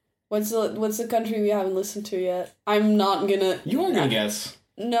 What's the country we haven't listened to yet? I'm not gonna... You are gonna guess.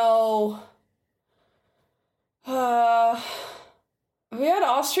 No. We had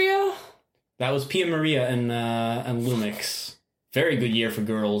Austria? That was Pia Maria and Lumix. Very good year for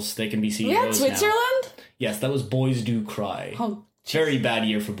girls. They can be CEOs now. We had Switzerland? Yes, that was Boys Do Cry. Oh, very bad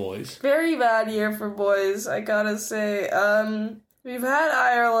year for boys. Very bad year for boys, I gotta say. We've had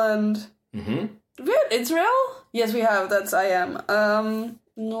Ireland. Mm-hmm. We had Israel? Yes, we have. That's I am.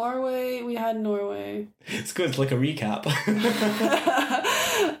 Norway. We had Norway. It's good. It's like a recap.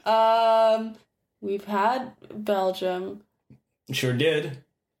 We've had Belgium. Sure did.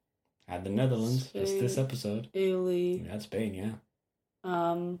 Had the Netherlands. Spain, just this episode. Italy. We had Spain, yeah.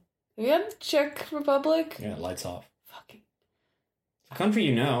 We had Czech Republic. Yeah, lights off. Fucking. It's a country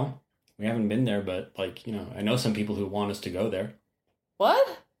you know. We haven't been there, but, like, I know some people who want us to go there.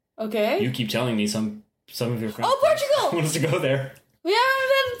 What? Okay. You keep telling me some of your friends. Oh, Portugal! Want us to go there. We haven't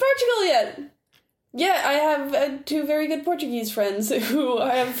done Portugal yet. Yeah, I have two very good Portuguese friends who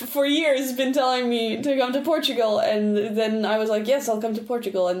have for years been telling me to come to Portugal, and then I was like, yes, I'll come to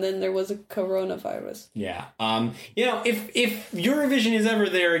Portugal, and then there was a coronavirus. Yeah. If Eurovision is ever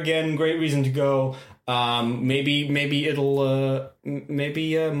there again, great reason to go. Maybe it'll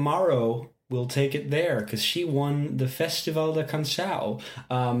maybe Maro will take it there because she won the Festival da Canção.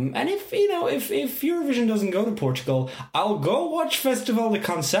 And if Eurovision doesn't go to Portugal, I'll go watch Festival da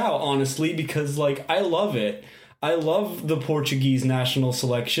Canção, honestly, because, like, I love it. I love the Portuguese national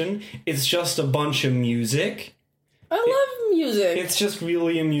selection. It's just a bunch of music. I love music. It's just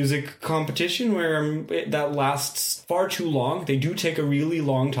really a music competition where that lasts far too long. They do take a really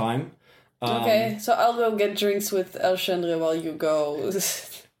long time. Okay, so I'll go get drinks with Alexandre while you go.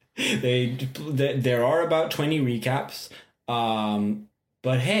 There are about 20 recaps,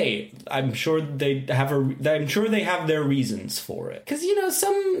 but hey, I'm sure they have their reasons for it. Because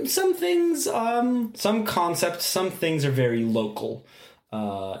some things, some concepts, some things are very local.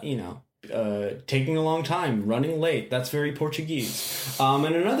 Taking a long time, running late. That's very Portuguese. And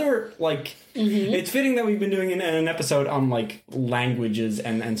another, like, it's fitting that we've been doing an episode on, like, languages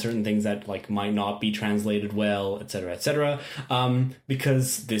and certain things that, like, might not be translated well, etc., etc.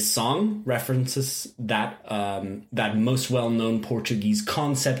 Because this song references that most well-known Portuguese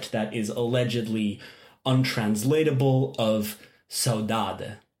concept that is allegedly untranslatable of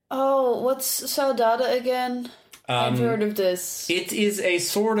saudade. Oh, what's saudade again? I've heard of this. It is a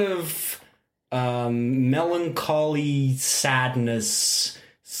sort of melancholy sadness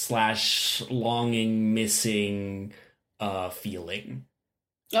 / longing, missing feeling.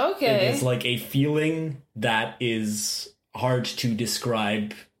 Okay. It is like a feeling that is hard to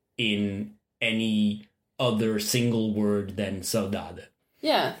describe in any other single word than saudade.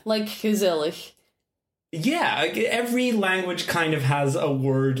 Yeah, like gezellig. Yeah, every language kind of has a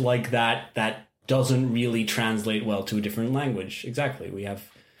word like that doesn't really translate well to a different language. Exactly. We have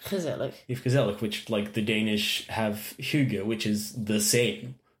gezellig, which like the Danish have hygge, which is the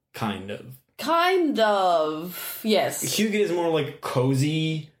same, kind of. Kind of, yes. Hygge is more like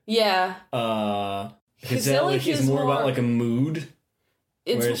cozy. Yeah. Gezellig is more about like a mood.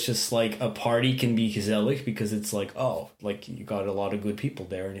 Where it's just like a party can be gezellig because it's like, oh, like you got a lot of good people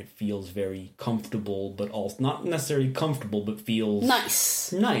there and it feels very comfortable, but also not necessarily comfortable, but feels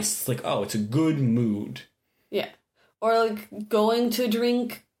nice. Nice. It's like, oh, it's a good mood. Yeah. Or like going to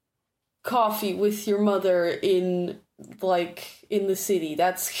drink coffee with your mother in the city.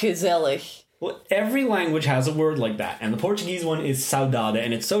 That's gezellig. Well, every language has a word like that, and the Portuguese one is saudade,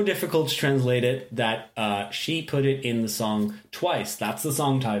 and it's so difficult to translate it that she put it in the song twice. That's the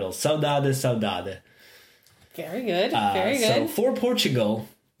song title, Saudade, Saudade. Very good, very good. So for Portugal,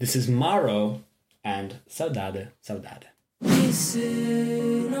 this is Maro and Saudade, Saudade. E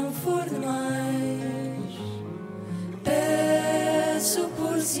se não for demais, peço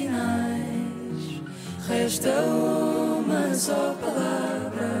por sinais, resta uma só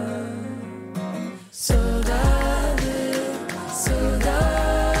palavra. Saudade, saudade.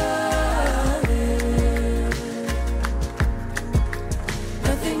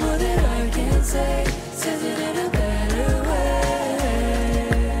 Nothing more that I can say says it in a better way.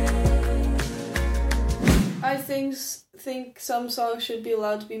 I think some songs should be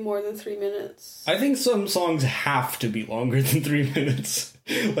allowed to be more than 3 minutes. I think some songs have to be longer than 3 minutes.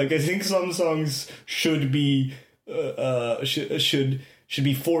 Like, I think some songs should be should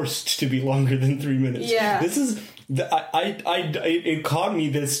be forced to be longer than 3 minutes. Yeah. This is it caught me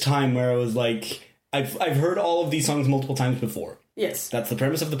this time where I was like, I've heard all of these songs multiple times before. Yes. That's the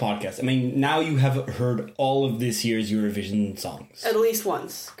premise of the podcast. I mean, now you have heard all of this year's Eurovision songs. At least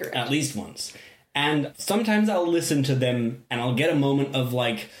once. Correct. At least once. And sometimes I'll listen to them and I'll get a moment of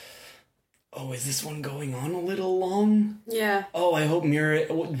like, oh, is this one going on a little long? Yeah. Oh, I hope Mira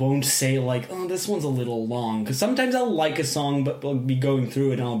won't say like, oh, this one's a little long. Because sometimes I'll like a song, but I'll be going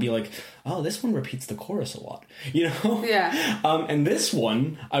through it and I'll be like, oh, this one repeats the chorus a lot. You know? Yeah. And this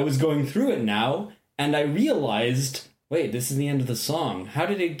one, I was going through it now and I realized, wait, this is the end of the song. How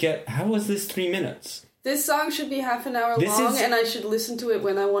was this 3 minutes? This song should be half an hour long, and I should listen to it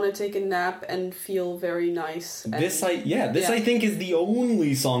when I want to take a nap and feel very nice. I think is the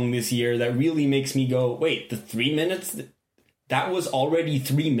only song this year that really makes me go, wait, the 3 minutes? That was already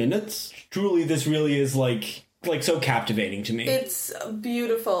 3 minutes? Truly, this really is like so captivating to me. It's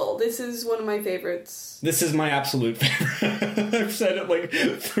beautiful. This is one of my favorites. This is my absolute favorite. I've said it like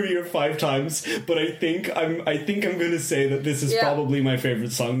 3 or 5 times, but I think I'm going to say that this is probably my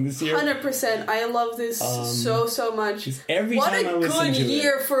favorite song this year. 100%. I love this so much. Every time I listen to it. What a good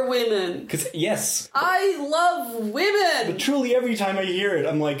year for women. Because yes, I love women. But truly, every time I hear it,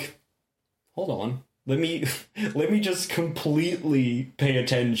 I'm like, hold on, let me just completely pay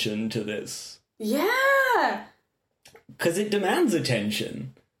attention to this. Yeah. Because it demands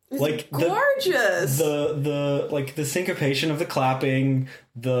attention. It's like gorgeous. The like the syncopation of the clapping,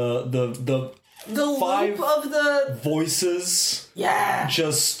 the five loop of the voices. Yeah.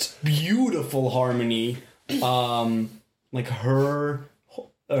 Just beautiful harmony. Like her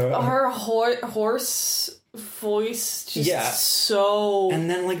horse voice just so. And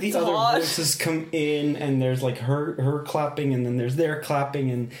then like the other voices come in, and there's like her clapping, and then there's their clapping,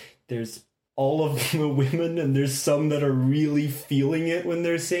 and there's all of the women, and there's some that are really feeling it when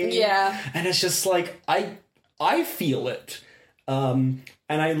they're singing. Yeah. And it's just like, I feel it. And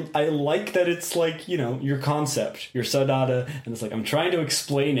I like that it's like, you know, your concept, your saudade, and it's like, I'm trying to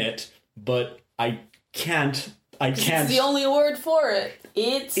explain it, but I can't. It's the only word for it.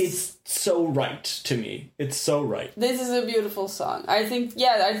 It's so right to me. It's so right. This is a beautiful song. I think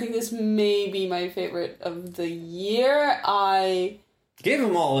this may be my favorite of the year. Give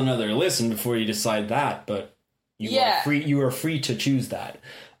them all another listen before you decide that, but you are free to choose that.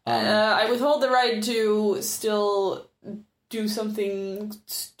 I withhold the right to still do something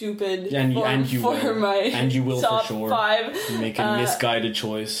stupid and you will top for sure 5. Make a misguided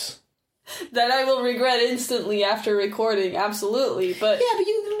choice that I will regret instantly after recording. Absolutely, but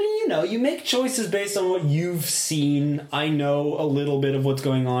you make choices based on what you've seen. I know a little bit of what's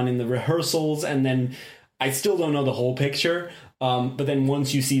going on in the rehearsals, and then I still don't know the whole picture. But then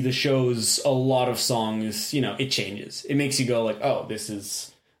once you see the shows, a lot of songs, it changes. It makes you go like, oh, this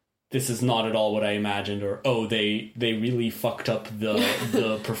is not at all what I imagined, or oh, they really fucked up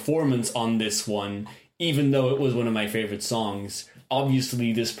the performance on this one, even though it was one of my favorite songs.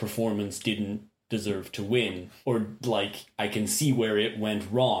 Obviously, this performance didn't deserve to win, or like I can see where it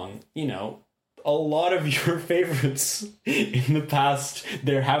went wrong. a lot of your favorites in the past,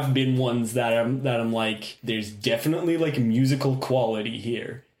 there have been ones that I'm like, there's definitely like musical quality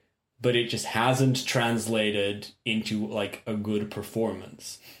here, but it just hasn't translated into like a good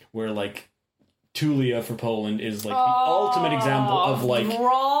performance. Where like Tulia for Poland is like the ultimate example of like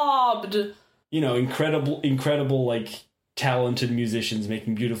robbed. Incredible like talented musicians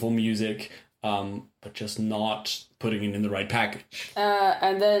making beautiful music, but just not putting it in the right package.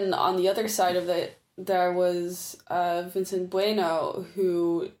 And then on the other side of it, there was Vincent Bueno,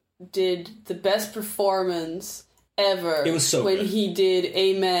 who did the best performance ever. It was so when good. he did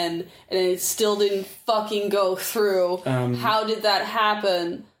Amen, and it still didn't fucking go through. How did that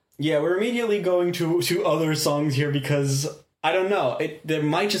happen? Yeah, we're immediately going to other songs here because, I don't know, there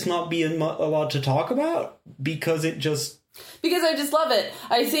might just not be a lot to talk about because it just... Because I just love it.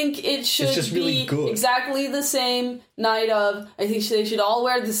 I think it should just be really good. exactly the same night of. I think they should all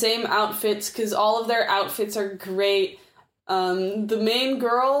wear the same outfits because all of their outfits are great. The main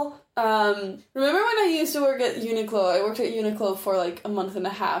girl... remember when I used to work at Uniqlo? I worked at Uniqlo for like a month and a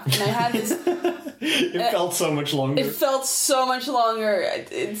half, and I had this... It felt so much longer. It felt so much longer.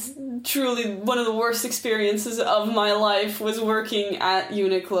 It's truly one of the worst experiences of my life was working at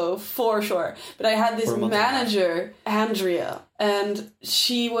Uniqlo, for sure. But I had this manager, Andrea, and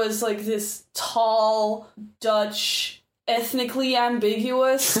she was like this tall, Dutch, ethnically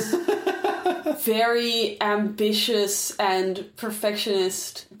ambiguous, very ambitious and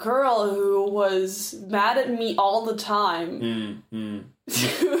perfectionist girl who was mad at me all the time.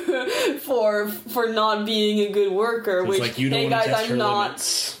 for not being a good worker, which, like, you don't hey wanna guys, test I'm her not.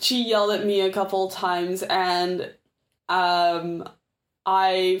 limits. She yelled at me a couple times, and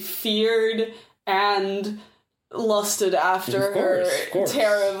I feared and lusted after Of course, her of course.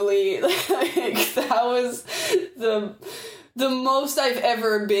 terribly. Like, that was the most I've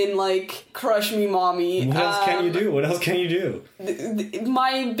ever been like, crush me mommy. What else can you do? What else can you do?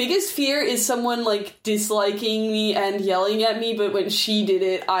 My biggest fear is someone like disliking me and yelling at me, but when she did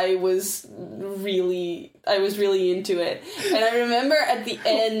it, I was really into it. And I remember at the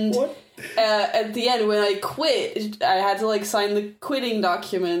end, What? When I quit, I had to like sign the quitting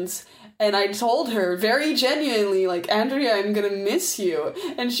documents. And I told her very genuinely, like, Andrea, I'm gonna miss you.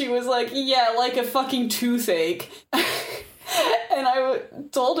 And she was like, yeah, like a fucking toothache. And I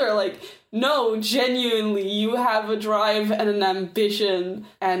told her, like, no, genuinely, you have a drive and an ambition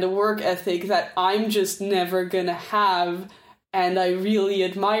and a work ethic that I'm just never gonna have. And I really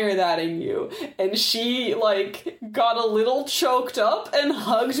admire that in you. And she, like, got a little choked up and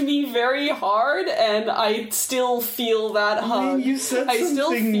hugged me very hard, and I still feel that hug. I mean, you said I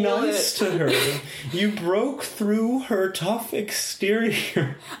still something feel nice it. to her. You broke through her tough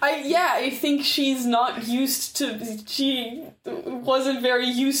exterior. I think she's not used to... She wasn't very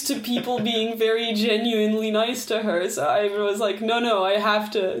used to people being very genuinely nice to her, so I was like, no, I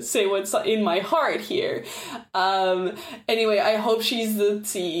have to say what's in my heart here. Anyway, I hope she's the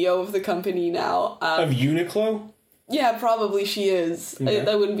CEO of the company now. Of Uniqlo? Yeah, probably she is. Yeah.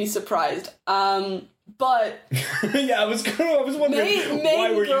 I wouldn't be surprised. But Yeah, I was wondering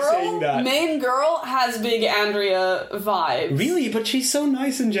why were you saying that? Main girl has big Andrea vibes. Really? But she's so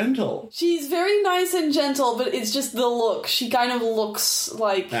nice and gentle. She's very nice and gentle, but it's just the look. She kind of looks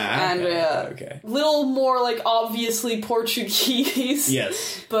like Andrea. Okay. Little more like obviously Portuguese.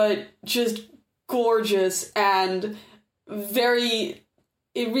 Yes. But just gorgeous and very...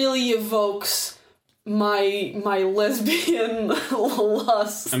 It really evokes my lesbian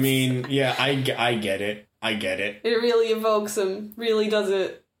lust. I mean, yeah, I get it. I get it. It really evokes them. Really does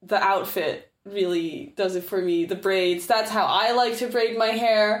it. The outfit really does it for me. The braids. That's how I like to braid my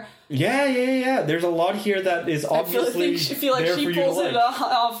hair. Yeah. There's a lot here that is obviously I feel like there she for you to pulls it like.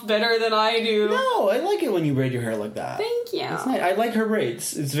 off better than I do. No, I like it when you braid your hair like that. Thank you. It's nice. I like her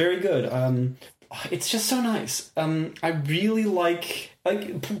braids. It's very good. It's just so nice. I really like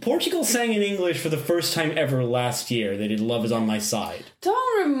Portugal sang in English for the first time ever last year. They did "Love Is on My Side."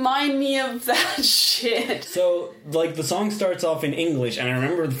 Don't remind me of that shit. So, like, the song starts off in English, and I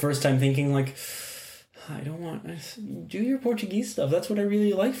remember the first time thinking, like, I don't want... Do your Portuguese stuff. That's what I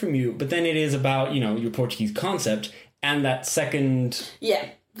really like from you. But then it is about, your Portuguese concept, and that second Yeah,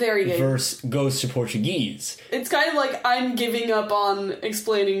 very good. verse goes to Portuguese. It's kind of like I'm giving up on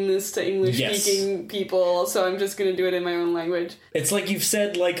explaining this to English-speaking people, so I'm just gonna do it in my own language. It's like you've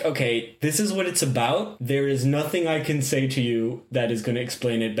said, like, okay, this is what it's about. There is nothing I can say to you that is going to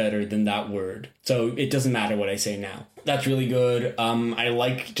explain it better than that word. So it doesn't matter what I say now. That's really good. I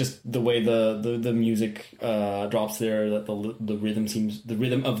like just the way the music drops there. That the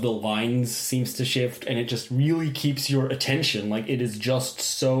rhythm of the lines seems to shift, and it just really keeps your attention. Like, it is just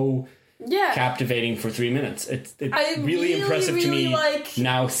so Yeah. captivating for 3 minutes. It's I really impressive to really me like-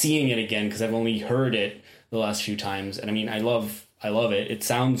 now seeing it again, because I've only heard it the last few times. And I mean, I love it. It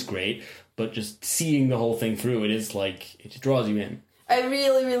sounds great, but just seeing the whole thing through, it is like, it draws you in. I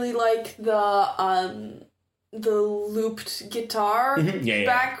really, really like the looped guitar Yeah.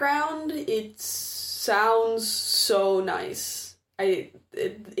 background. It sounds so nice.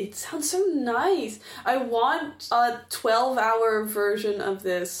 It sounds so nice. I want a 12-hour version of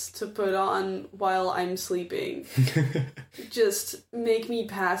this to put on while I'm sleeping. Just make me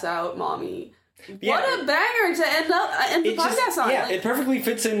pass out, mommy. Yeah. What a banger to end the podcast on. Yeah, Like, it perfectly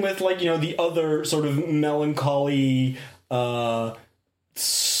fits in with, like, you know, the other sort of melancholy,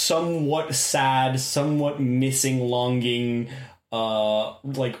 somewhat sad, somewhat missing longing,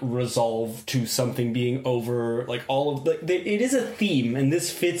 like, resolve to something being over, like, all of the... It is a theme, and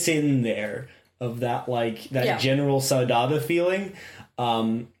this fits in there, of that, like, that general saudade feeling.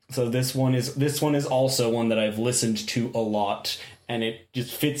 So this one is also one that I've listened to a lot, and it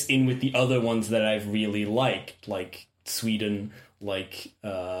just fits in with the other ones that I've really liked, like Sweden, like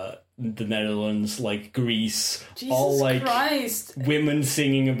the Netherlands, like Greece, Jesus all like Christ. women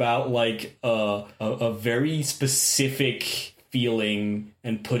singing about like a very specific feeling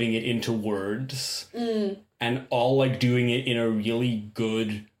and putting it into words, and all like doing it in a really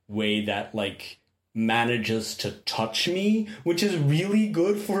good way that like manages to touch me, which is really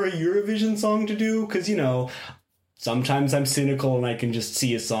good for a Eurovision song to do, because, you know, sometimes I'm cynical and I can just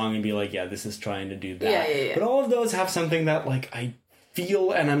see a song and be like, yeah, this is trying to do that. Yeah. But all of those have something that, like, I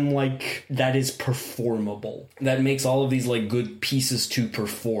feel and I'm like, that is performable. That makes all of these, like, good pieces to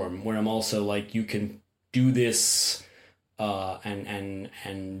perform, where I'm also like, you can do this, and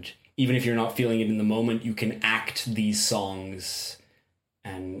even if you're not feeling it in the moment, you can act these songs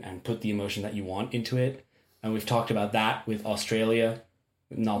and put the emotion that you want into it. And we've talked about that with Australia.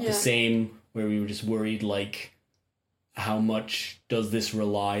 Not the same, where we were just worried, like, how much does this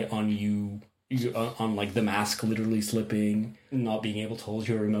rely on you on like the mask literally slipping, not being able to hold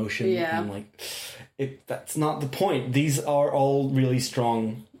your emotion. Yeah. And like, that's not the point. These are all really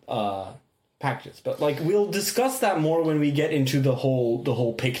strong packages, but like, we'll discuss that more when we get into the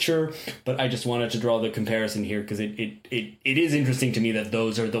whole picture. But I just wanted to draw the comparison here, because it is interesting to me that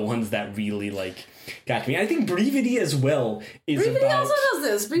those are the ones that really like got me. I think Brividi as well is Brividi about also does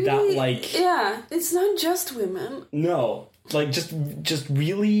this. Brividi, that, like, yeah, it's not just women. no, like just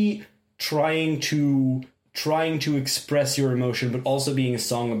really trying to express your emotion, but also being a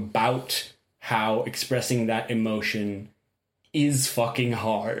song about how expressing that emotion is fucking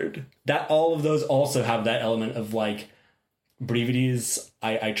hard. That all of those also have that element of like, Brividi is,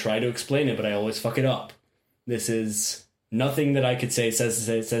 I try to explain it, but I always fuck it up. This is nothing that I could say says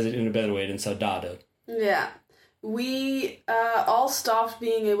it in a better way than Saudade. Yeah. We all stopped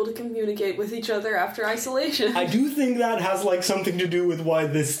being able to communicate with each other after isolation. I do think that has like something to do with why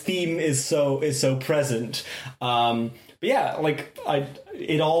this theme is so present. But yeah, like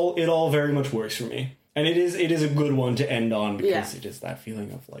it all very much works for me. And it is a good one to end on, because it is that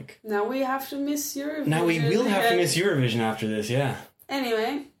feeling of like, Now we have to miss Eurovision. now we will have to again. miss Eurovision after this, yeah.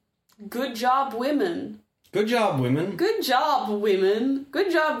 Anyway, good job, women. Good job, women. Good job, women. Good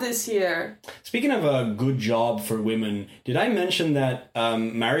job this year. Speaking of a good job for women, did I mention that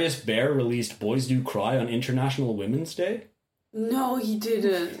Marius Bear released Boys Do Cry on International Women's Day? No, he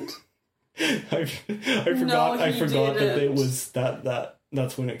didn't. I forgot that it was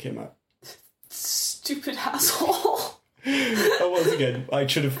that's when it came out. Stupid asshole. That was good. I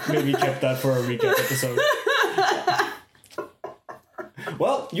should have maybe kept that for our recap episode.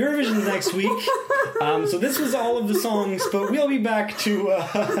 Well, Eurovision next week. So this was all of the songs, but we'll be back to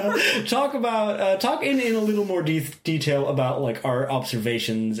talk in a little more detail about like our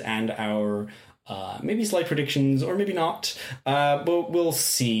observations and our maybe slight predictions, or maybe not. But we'll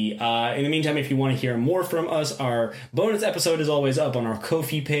see. In the meantime, if you want to hear more from us, our bonus episode is always up on our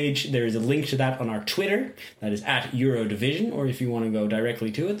Ko-fi page. There is a link to that on our Twitter. That is at Eurodivision. Or if you want to go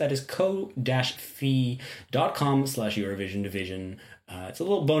directly to it, that is ko-fi.com/EurovisionDivision. It's a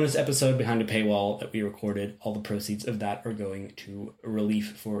little bonus episode behind a paywall that we recorded. All the proceeds of that are going to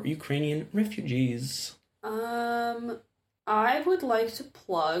relief for Ukrainian refugees. I would like to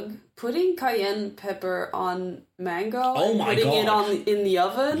plug putting cayenne pepper on mango Oh and my putting it God. in the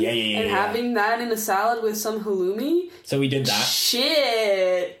oven and having that in a salad with some halloumi. So we did that.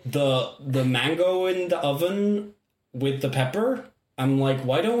 Shit. The mango in the oven with the pepper. I'm like,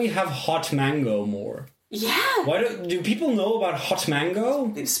 why don't we have hot mango more? Yeah. Why do people know about hot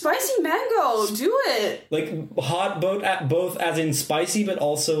mango? Spicy mango. Do it. Like hot both as in spicy, but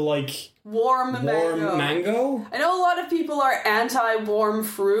also like Warm warm mango. I know a lot of people are anti-warm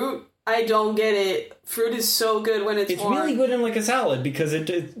fruit, I don't get it. Fruit is so good when it's warm. really good in like a salad because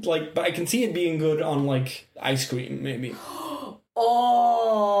it like, but I can see it being good on like ice cream maybe.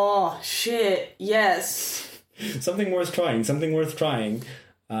 Oh, shit. Yes. Something worth trying. So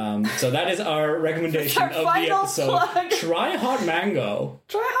that is our recommendation Our of the final episode. plug. Try hot mango.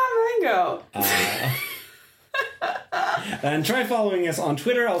 Try hot mango. And try following us on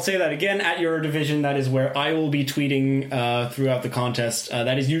Twitter. I'll say that again, at Eurodivision. That is where I will be tweeting throughout the contest.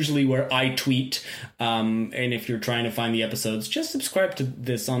 That is usually where I tweet. And if you're trying to find the episodes, just subscribe to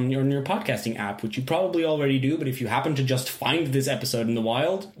this on your podcasting app, which you probably already do. But if you happen to just find this episode in the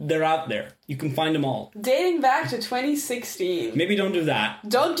wild, they're out there. You can find them all. Dating back to 2016. Maybe don't do that.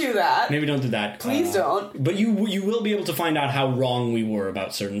 Don't do that. Maybe don't do that. Please don't. But you will be able to find out how wrong we were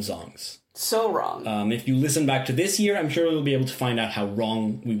about certain songs. So wrong. If you listen back to this year, I'm sure you'll be able to find out how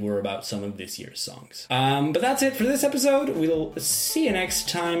wrong we were about some of this year's songs. But that's it for this episode. We'll see you next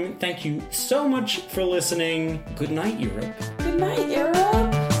time. Thank you so much for listening. Good night, Europe. Good night, Europe.